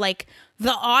turn, but like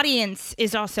the audience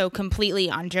is also completely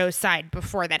on Joe's side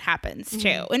before that happens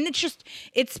too. And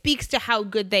it speaks to how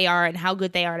good they are and how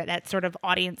good they are at that sort of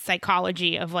audience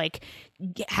psychology of like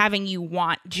having you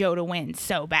want Joe to win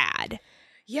so bad.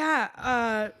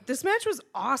 Yeah, this match was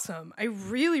awesome. I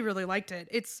really, really liked it.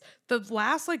 It's the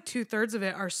last like 2/3 of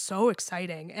it are so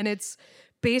exciting. And it's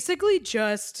basically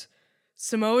just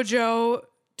Samoa Joe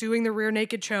doing the rear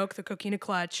naked choke, the coquina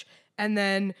clutch, and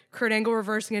then Kurt Angle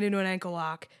reversing it into an ankle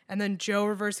lock, and then Joe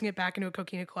reversing it back into a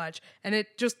coquina clutch. And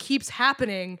it just keeps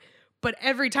happening. But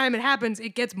every time it happens,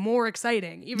 it gets more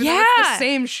exciting, even though it's the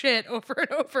same shit over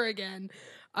and over again.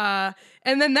 And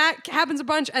then that happens a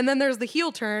bunch, and then there's the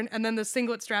heel turn, and then the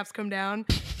singlet straps come down,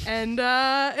 and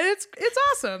it's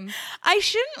awesome. I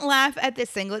shouldn't laugh at the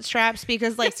singlet straps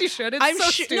because, like, yes, you should.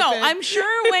 It's stupid. No, I'm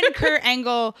sure when Kurt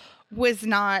Angle was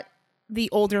not the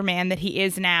older man that he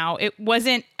is now, it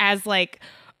wasn't as like,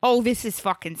 oh, this is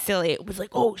fucking silly. It was like,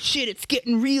 oh shit, it's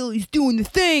getting real. He's doing the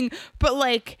thing, but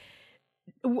like.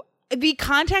 The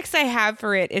context I have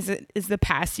for it is the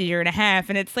past year and a half,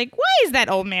 and it's like, why is that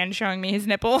old man showing me his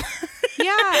nipple?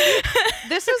 Yeah,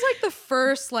 this is like the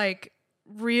first like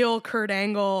real Kurt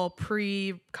Angle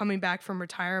pre coming back from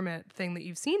retirement thing that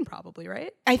you've seen, probably,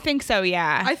 right? I think so.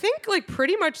 Yeah, I think like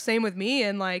pretty much same with me,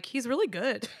 and like he's really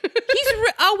good.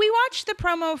 We watched the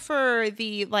promo for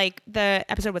the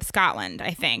episode with Scotland,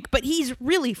 I think, but he's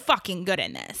really fucking good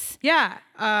in this.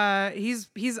 Yeah,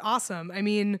 he's awesome. I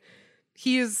mean,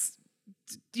 he is.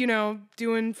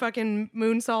 Doing fucking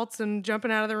moonsaults and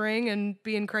jumping out of the ring and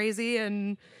being crazy,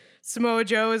 and Samoa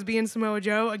Joe is being Samoa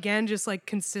Joe again, just like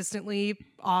consistently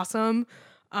awesome.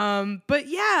 But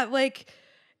yeah, like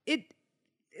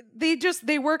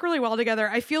they work really well together.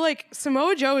 I feel like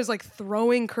Samoa Joe is like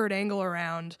throwing Kurt Angle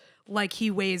around like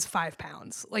he weighs 5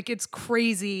 pounds. Like it's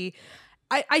crazy.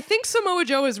 I think Samoa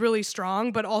Joe is really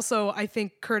strong, but also I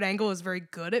think Kurt Angle is very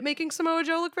good at making Samoa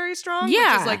Joe look very strong, which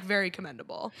is like very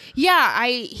commendable. Yeah,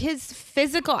 his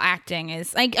physical acting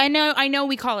is like I know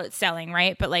we call it selling,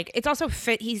 right? But like it's also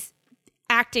fit. He's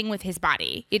acting with his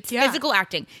body. It's physical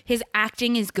acting. His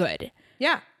acting is good.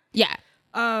 Yeah. Yeah.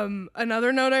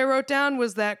 Another note I wrote down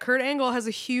was that Kurt Angle has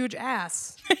a huge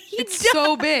ass. It's does.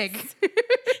 So big.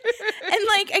 And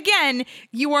like again,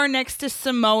 you are next to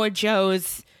Samoa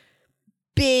Joe's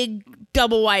big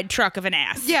double wide truck of an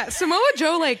ass. Yeah, Samoa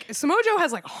Joe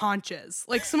has like haunches.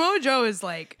 Like Samoa Joe is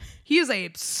like, he is a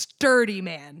sturdy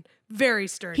man. Very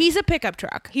sturdy. He's a pickup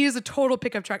truck. He is a total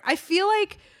pickup truck. I feel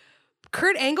like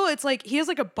Kurt Angle, it's like he has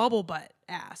like a bubble butt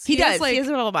ass. He does. Like, he has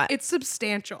a bubble butt. It's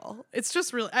substantial. It's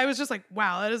just really, I was just like,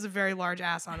 wow, that is a very large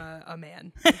ass on a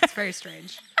man. It's very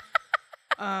strange.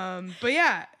 But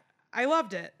yeah, I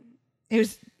loved it. It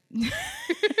was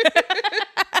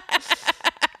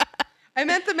I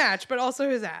meant the match, but also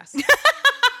his ass. I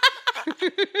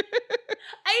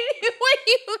knew what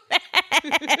you meant.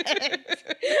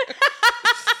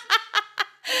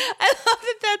 I love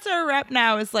that that's our rep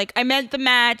now. It's like, I meant the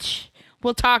match.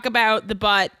 We'll talk about the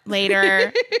butt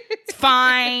later. It's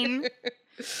fine.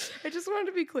 I just wanted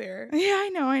to be clear. Yeah, I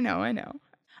know.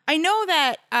 I know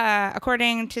that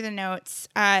according to the notes,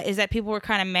 is that people were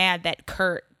kind of mad that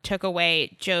Kurt took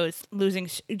away Joe's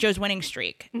winning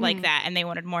streak like that, and they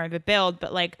wanted more of a build.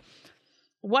 But like,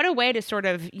 what a way to sort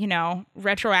of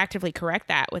retroactively correct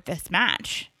that with this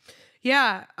match.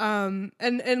 Yeah,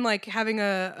 and like having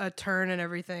a turn and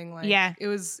everything. Like, yeah, it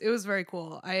was very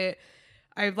cool. I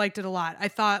liked it a lot. I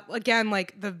thought again,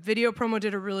 like the video promo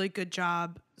did a really good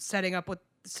job setting up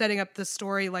the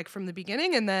story like from the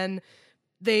beginning, and then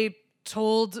they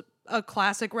told a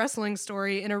classic wrestling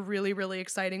story in a really, really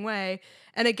exciting way.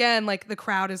 And again, like the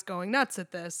crowd is going nuts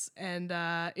at this, and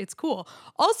it's cool.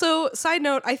 Also, side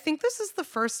note, I think this is the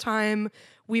first time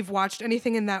we've watched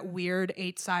anything in that weird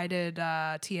 8-sided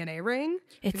TNA ring.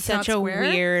 It's such a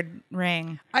weird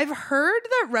ring. I've heard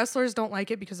that wrestlers don't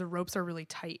like it because the ropes are really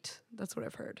tight. That's what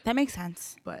I've heard. That makes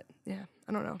sense. But yeah,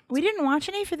 I don't know. We didn't watch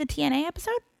any for the TNA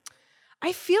episode?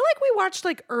 I feel like we watched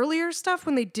like earlier stuff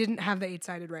when they didn't have the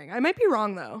 8-sided ring. I might be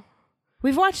wrong though.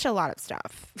 We've watched a lot of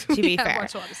stuff, to be fair.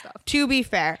 Watched a lot of stuff. To be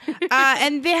fair.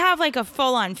 And they have like a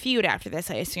full-on feud after this,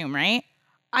 I assume, right?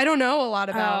 I don't know a lot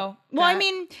about Well, that. I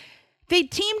mean, they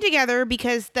teamed together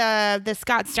because the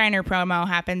Scott Steiner promo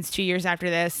happens 2 years after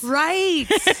this. Right.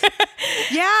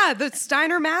 Yeah, the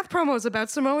Steiner math promo is about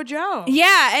Samoa Joe.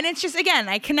 Yeah, and it's just, again,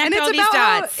 I connect all these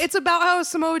dots. It's about how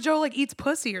Samoa Joe like eats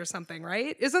pussy or something,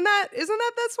 right? Isn't that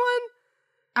this one?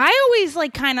 I always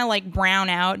like kind of like brown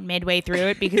out midway through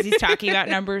it because he's talking about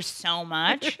numbers so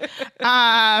much.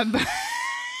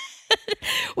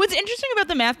 What's interesting about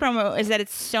the math promo is that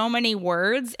it's so many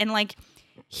words, and like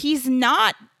he's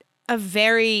not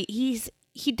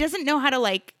he doesn't know how to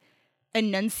like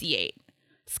enunciate.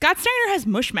 Scott Steiner has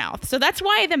mush mouth, so that's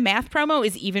why the math promo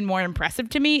is even more impressive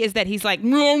to me, is that he's like,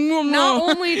 not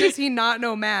only does he not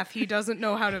know math, he doesn't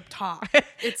know how to talk.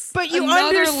 It's but you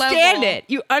another understand level. it.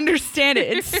 You understand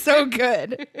it. It's so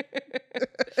good.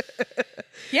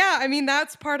 Yeah, I mean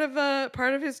that's part of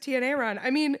his TNA run. I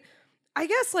mean, I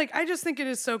guess like I just think it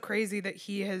is so crazy that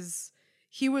he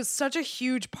was such a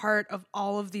huge part of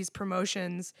all of these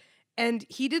promotions. And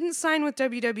he didn't sign with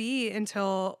WWE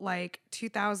until like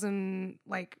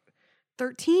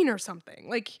 2013 or something.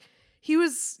 Like he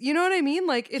was, you know what I mean?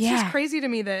 Like it's just crazy to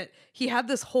me that he had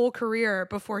this whole career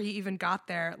before he even got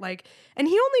there. Like, and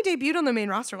he only debuted on the main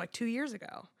roster like 2 years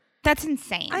ago. That's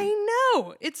insane. I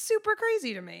know. It's super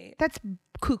crazy to me. That's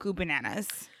cuckoo bananas.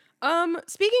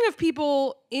 Speaking of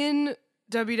people in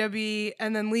WWE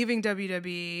and then leaving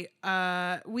WWE,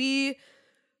 we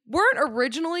weren't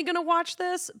originally going to watch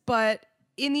this, but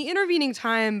in the intervening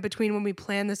time between when we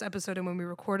planned this episode and when we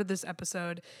recorded this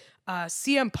episode,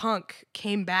 CM Punk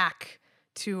came back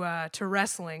to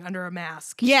wrestling under a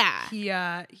mask.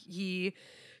 Yeah. He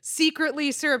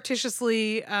secretly,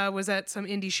 surreptitiously was at some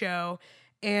indie show,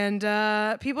 and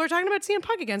people are talking about CM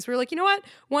Punk again. So we were like, you know what?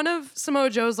 One of Samoa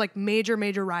Joe's like major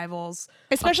rivals,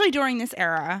 especially during this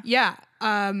era. Yeah.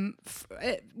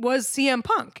 It was CM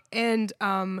Punk, and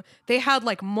they had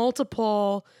like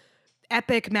multiple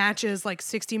epic matches, like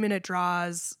 60-minute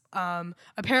draws.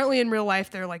 Apparently in real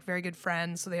life they're like very good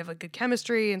friends, so they have like good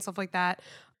chemistry and stuff like that.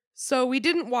 So we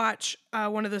didn't watch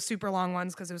one of the super long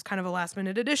ones because it was kind of a last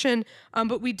minute addition,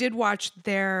 but we did watch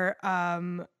their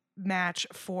match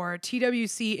for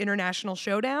TWC International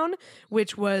Showdown,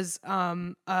 which was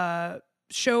a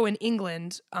show in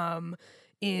England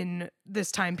in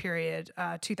this time period,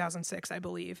 2006, I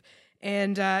believe.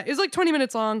 And it was like 20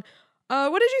 minutes long.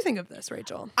 What did you think of this,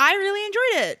 Rachel? I really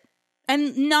enjoyed it.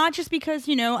 And not just because,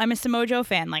 you know, I'm a Samoa Joe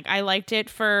fan. Like, I liked it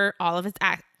for all of its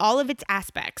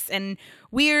aspects. And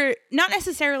we're not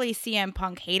necessarily CM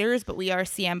Punk haters, but we are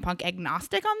CM Punk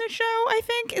agnostic on this show, I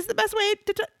think, is the best way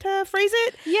to phrase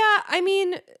it. Yeah, I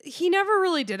mean, he never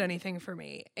really did anything for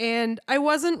me. And I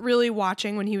wasn't really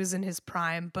watching when he was in his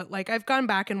prime, but like I've gone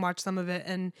back and watched some of it,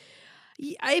 and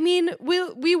I mean,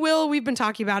 we've been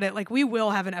talking about it. Like, we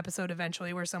will have an episode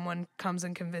eventually where someone comes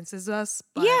and convinces us.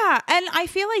 But yeah. And I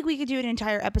feel like we could do an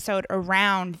entire episode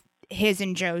around his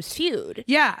and Joe's feud.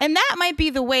 Yeah. And that might be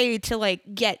the way to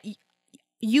like get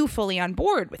you fully on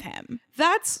board with him.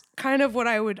 That's kind of what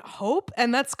I would hope.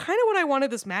 And that's kind of what I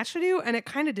wanted this match to do. And it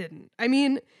kind of didn't. I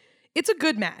mean, it's a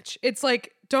good match. It's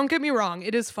like, don't get me wrong.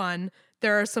 It is fun.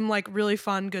 There are some like really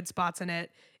fun, good spots in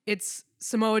it. It's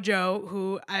Samoa Joe,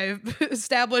 who I've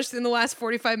established in the last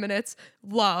 45 minutes,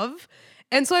 love.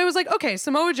 And so I was like, okay,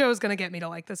 Samoa Joe is going to get me to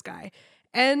like this guy.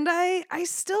 And I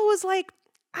still was like,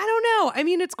 I don't know. I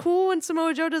mean, it's cool when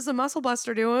Samoa Joe does a muscle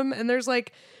buster to him, and there's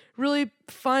like really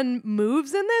fun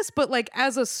moves in this, but like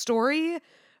as a story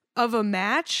of a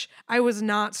match, I was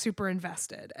not super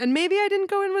invested. And maybe I didn't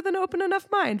go in with an open enough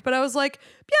mind, but I was like,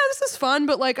 yeah, this is fun,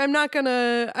 but like I'm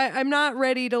not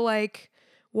ready to like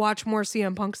watch more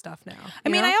CM Punk stuff now. I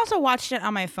mean, I also watched it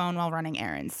on my phone while running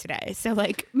errands today. So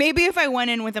like maybe if I went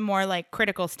in with a more like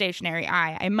critical stationary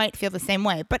eye, I might feel the same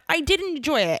way, but I did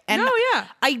enjoy it. And no, yeah.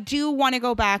 I do want to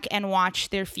go back and watch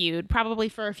their feud, probably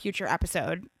for a future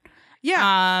episode.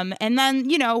 Yeah. And then,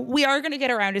 we are going to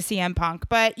get around to CM Punk,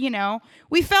 but,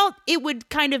 we felt it would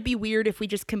kind of be weird if we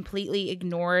just completely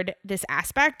ignored this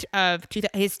aspect of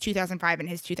his 2005 and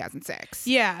his 2006.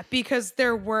 Yeah, because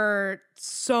there were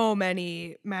so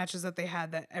many matches that they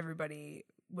had that everybody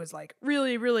was like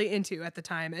really, really into at the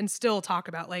time and still talk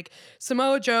about, like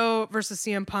Samoa Joe versus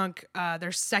CM Punk,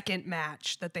 their second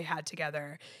match that they had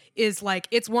together is like,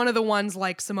 it's one of the ones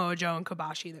like Samoa Joe and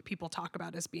Kobashi that people talk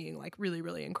about as being like really,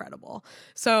 really incredible.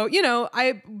 So,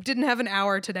 I didn't have an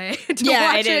hour today to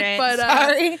watch it, but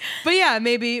sorry. But yeah,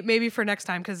 maybe for next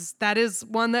time, because that is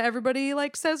one that everybody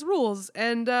like says rules.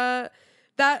 And that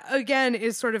again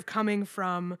is sort of coming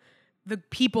from the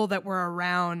people that were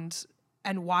around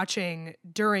and watching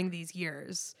during these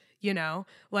years,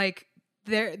 like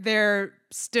they're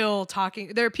still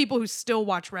talking. There are people who still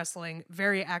watch wrestling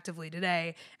very actively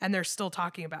today, and they're still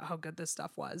talking about how good this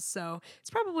stuff was. So it's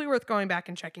probably worth going back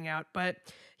and checking out. But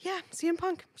yeah, CM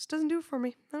Punk just doesn't do it for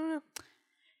me. I don't know.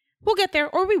 We'll get there,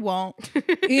 or we won't.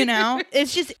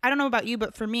 It's just, I don't know about you,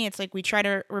 but for me, it's like we try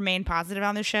to remain positive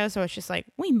on the show. So it's just like,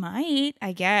 we might,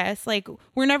 I guess. Like,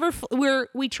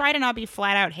 we try to not be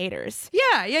flat out haters.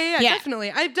 Yeah, definitely.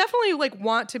 I definitely like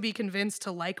want to be convinced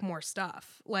to like more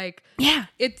stuff. Like, yeah,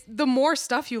 it's the more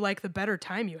stuff you like, the better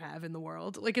time you have in the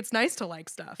world. Like, it's nice to like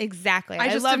stuff. Exactly. I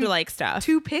just love to like stuff.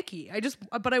 Too picky.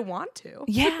 But I want to.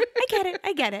 Yeah,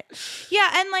 I get it. Yeah,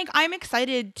 and like I'm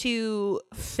excited to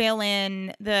fill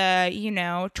in the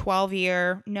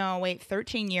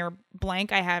 13-year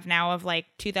blank I have now of like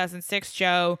 2006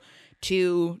 Joe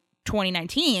to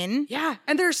 2019. Yeah,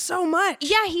 and there's so much.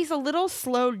 Yeah, he's a little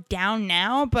slowed down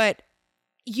now, but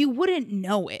you wouldn't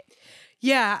know it.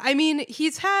 Yeah, I mean,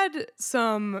 he's had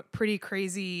some pretty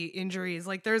crazy injuries.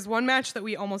 Like there's one match that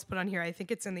we almost put on here. I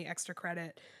think it's in the extra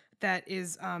credit. That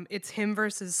is, it's him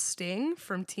versus Sting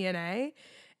from TNA.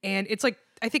 And it's like,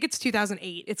 I think it's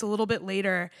 2008. It's a little bit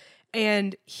later.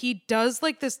 And he does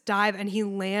like this dive and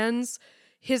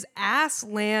his ass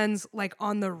lands like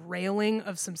on the railing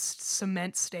of some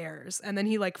cement stairs. And then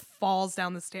he like falls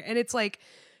down the stair. And it's like,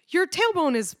 your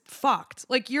tailbone is fucked.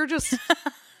 Like you're just,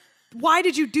 why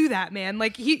did you do that, man?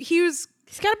 Like he's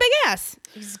got a big ass.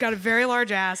 He's got a very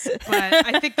large ass, but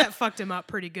I think that fucked him up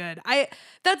pretty good.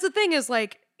 That's the thing is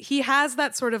like, he has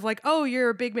that sort of like, oh, you're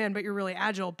a big man, but you're really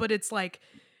agile. But it's like,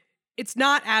 it's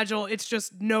not agile. It's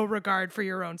just no regard for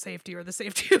your own safety or the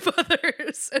safety of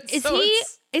others.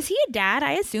 Is he a dad?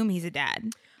 I assume he's a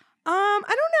dad. I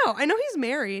don't know. I know he's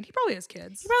married. He probably has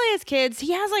kids.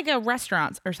 He has like a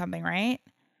restaurant or something, right?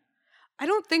 I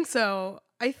don't think so.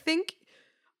 I think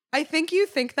you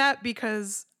think that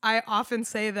because I often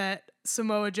say that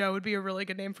Samoa Joe would be a really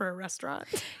good name for a restaurant.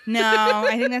 No,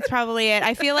 I think that's probably it.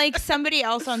 I feel like somebody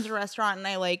else owns a restaurant and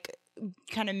I like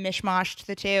kind of mishmashed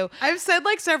the two. I've said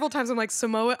like several times, I'm like,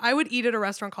 I would eat at a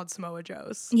restaurant called Samoa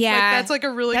Joe's. Yeah. Like, that's like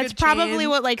a really good That's probably chain.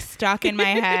 what like stuck in my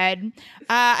head.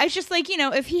 I was just like,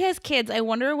 if he has kids, I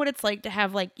wonder what it's like to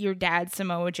have like your dad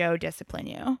Samoa Joe discipline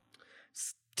you.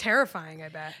 It's terrifying, I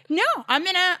bet. No, I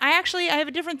have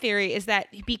a different theory, is that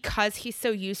because he's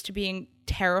so used to being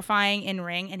terrifying in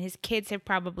ring and his kids have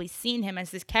probably seen him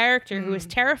as this character who is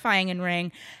terrifying in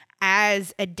ring,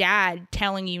 as a dad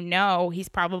telling you no, he's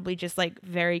probably just like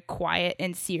very quiet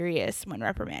and serious when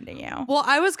reprimanding you. Well,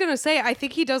 I was going to say, I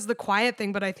think he does the quiet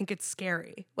thing, but I think it's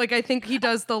scary. Like, I think he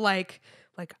does the like,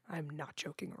 I'm not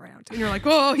joking around. And you're like,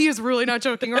 oh, he is really not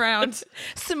joking around.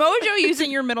 Samoa Joe using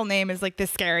your middle name is like the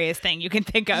scariest thing you can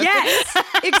think of. Yes,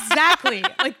 exactly.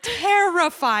 Like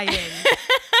terrifying.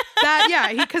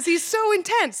 Because he's so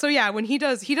intense. So yeah, when he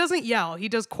doesn't yell. He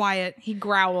does quiet. He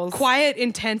growls. Quiet,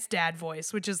 intense dad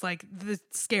voice, which is like the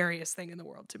scariest thing in the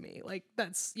world to me. Like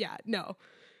no.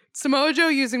 Samoa Joe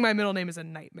using my middle name is a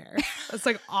nightmare. That's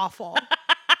like awful.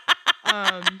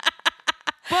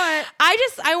 But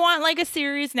I want like a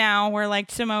series now where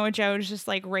like Samoa Joe just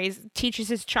like teaches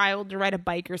his child to ride a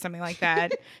bike or something like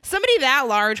that. Somebody that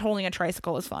large holding a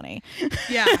tricycle is funny.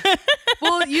 Yeah.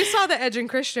 Well, you saw the Edge and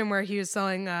Christian where he was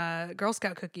selling Girl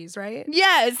Scout cookies, right?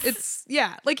 Yes.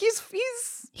 Like he's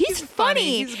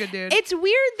funny. He's a good dude. It's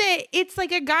weird that it's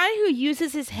like a guy who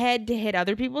uses his head to hit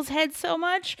other people's heads so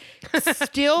much,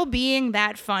 still being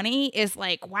that funny is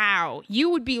like, wow, you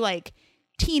would be like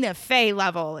Tina Fey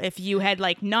level if you had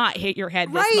like not hit your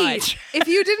head this much. If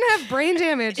you didn't have brain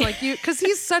damage, like you, because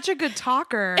he's such a good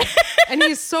talker and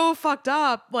he's so fucked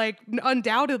up, like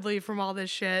undoubtedly from all this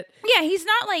shit. Yeah, he's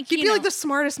not like he'd be like the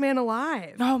smartest man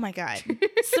alive. Oh my god,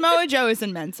 Samoa Joe is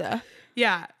in Mensa.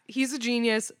 Yeah, he's a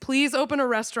genius. Please open a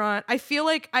restaurant. I feel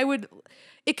like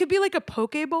it could be like a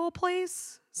poke bowl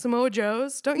place, Samoa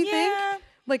Joe's. Don't you think?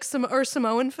 Like or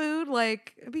Samoan food,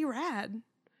 like it'd be rad.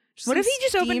 What if he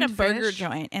just opened a steamed burger fish.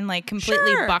 joint and like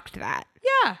completely Sure. bucked that?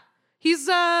 Yeah. He's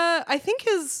I think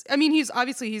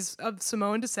he's of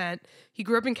Samoan descent. He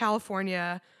grew up in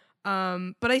California.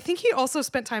 But I think he also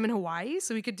spent time in Hawaii,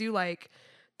 so he could do like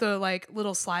the like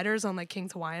little sliders on like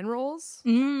King's Hawaiian rolls.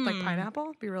 Like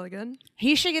pineapple. Be really good.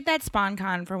 He should get that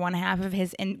SpawnCon for one half of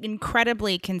his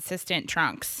incredibly consistent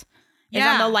trunks.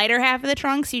 Yeah. On the lighter half of the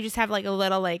trunks, you just have like a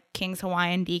little like King's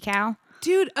Hawaiian decal.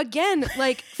 Dude, again,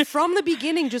 like from the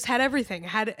beginning, just had everything.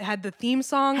 Had the theme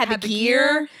song, Had the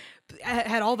gear.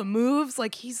 had all the moves.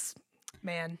 Like he's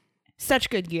man. Such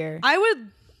good gear.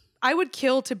 I would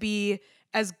kill to be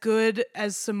as good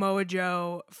as Samoa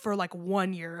Joe for like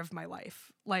 1 year of my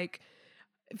life. Like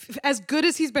as good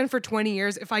as he's been for 20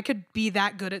 years, if I could be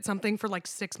that good at something for like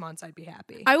 6 months, I'd be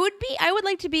happy. I would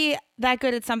like to be that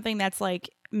good at something that's like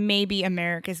maybe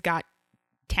America's Got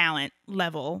Talent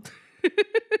level.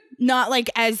 Not like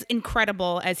as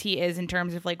incredible as he is in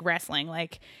terms of like wrestling.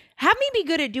 Like have me be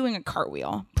good at doing a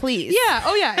cartwheel, please. Yeah.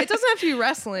 Oh yeah. It doesn't have to be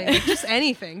wrestling. Just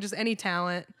anything. Just any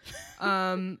talent.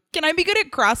 Can I be good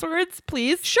at crosswords,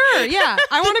 please? Sure. Yeah.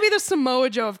 I want to be the Samoa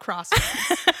Joe of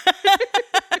CrossFit.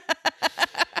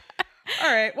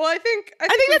 All right. Well, I think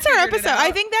that's our episode. I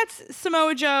think that's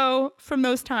Samoa Joe from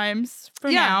those times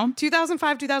for now.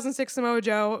 2005, 2006 Samoa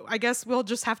Joe. I guess we'll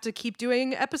just have to keep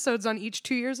doing episodes on each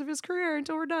 2 years of his career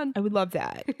until we're done. I would love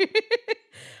that.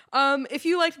 If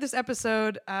you liked this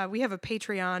episode, we have a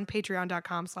Patreon,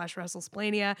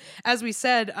 patreon.com/WrestleSplania. As we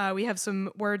said, we have some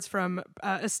words from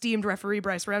esteemed referee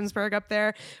Bryce Remsburg up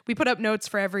there. We put up notes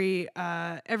for every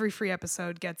free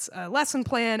episode gets a lesson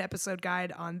plan, episode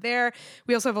guide on there.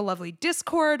 We also have a lovely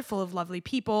Discord full of lovely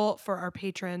people for our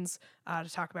patrons to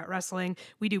talk about wrestling.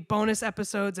 We do bonus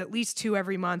episodes, at least 2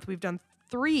 every month. We've done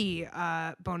 3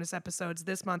 bonus episodes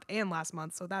this month and last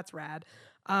month, so that's rad.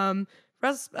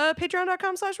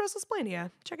 Patreon.com/WrestleSplania.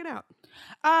 Check it out.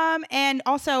 And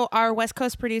also our West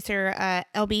Coast producer,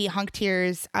 LB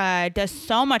Hunktears, does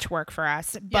so much work for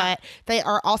us, but they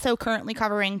are also currently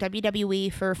covering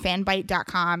WWE for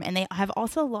fanbite.com, and they have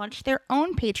also launched their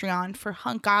own Patreon for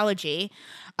Hunkology,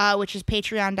 which is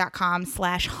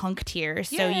patreon.com/Hunktears.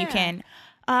 So you can,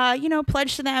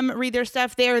 pledge to them, read their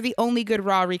stuff. They are the only good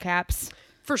Raw recaps.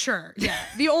 For sure. Yeah.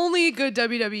 The only good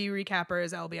WWE recapper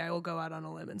is LB. I will go out on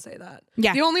a limb and say that.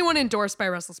 Yeah. The only one endorsed by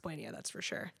WrestleSplania, that's for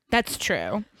sure. That's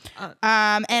true. And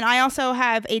I also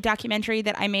have a documentary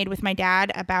that I made with my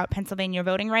dad about Pennsylvania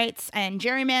voting rights and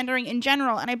gerrymandering in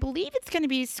general. And I believe it's going to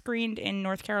be screened in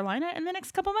North Carolina in the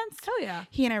next couple months. Hell yeah.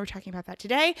 He and I were talking about that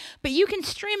today. But you can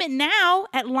stream it now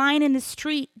at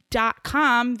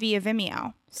lineinthestreet.com via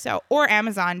Vimeo. So, or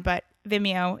Amazon, but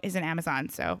Vimeo isn't Amazon.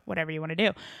 So whatever you want to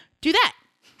do, do that.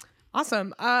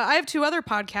 Awesome. I have 2 other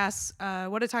podcasts,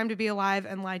 What a Time to Be Alive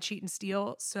and Lie, Cheat, and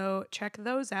Steal. So check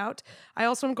those out. I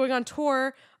also am going on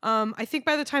tour. I think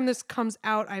by the time this comes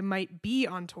out, I might be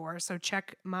on tour. So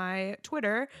check my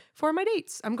Twitter for my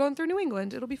dates. I'm going through New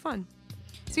England. It'll be fun.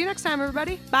 See you next time,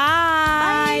 everybody.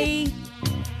 Bye.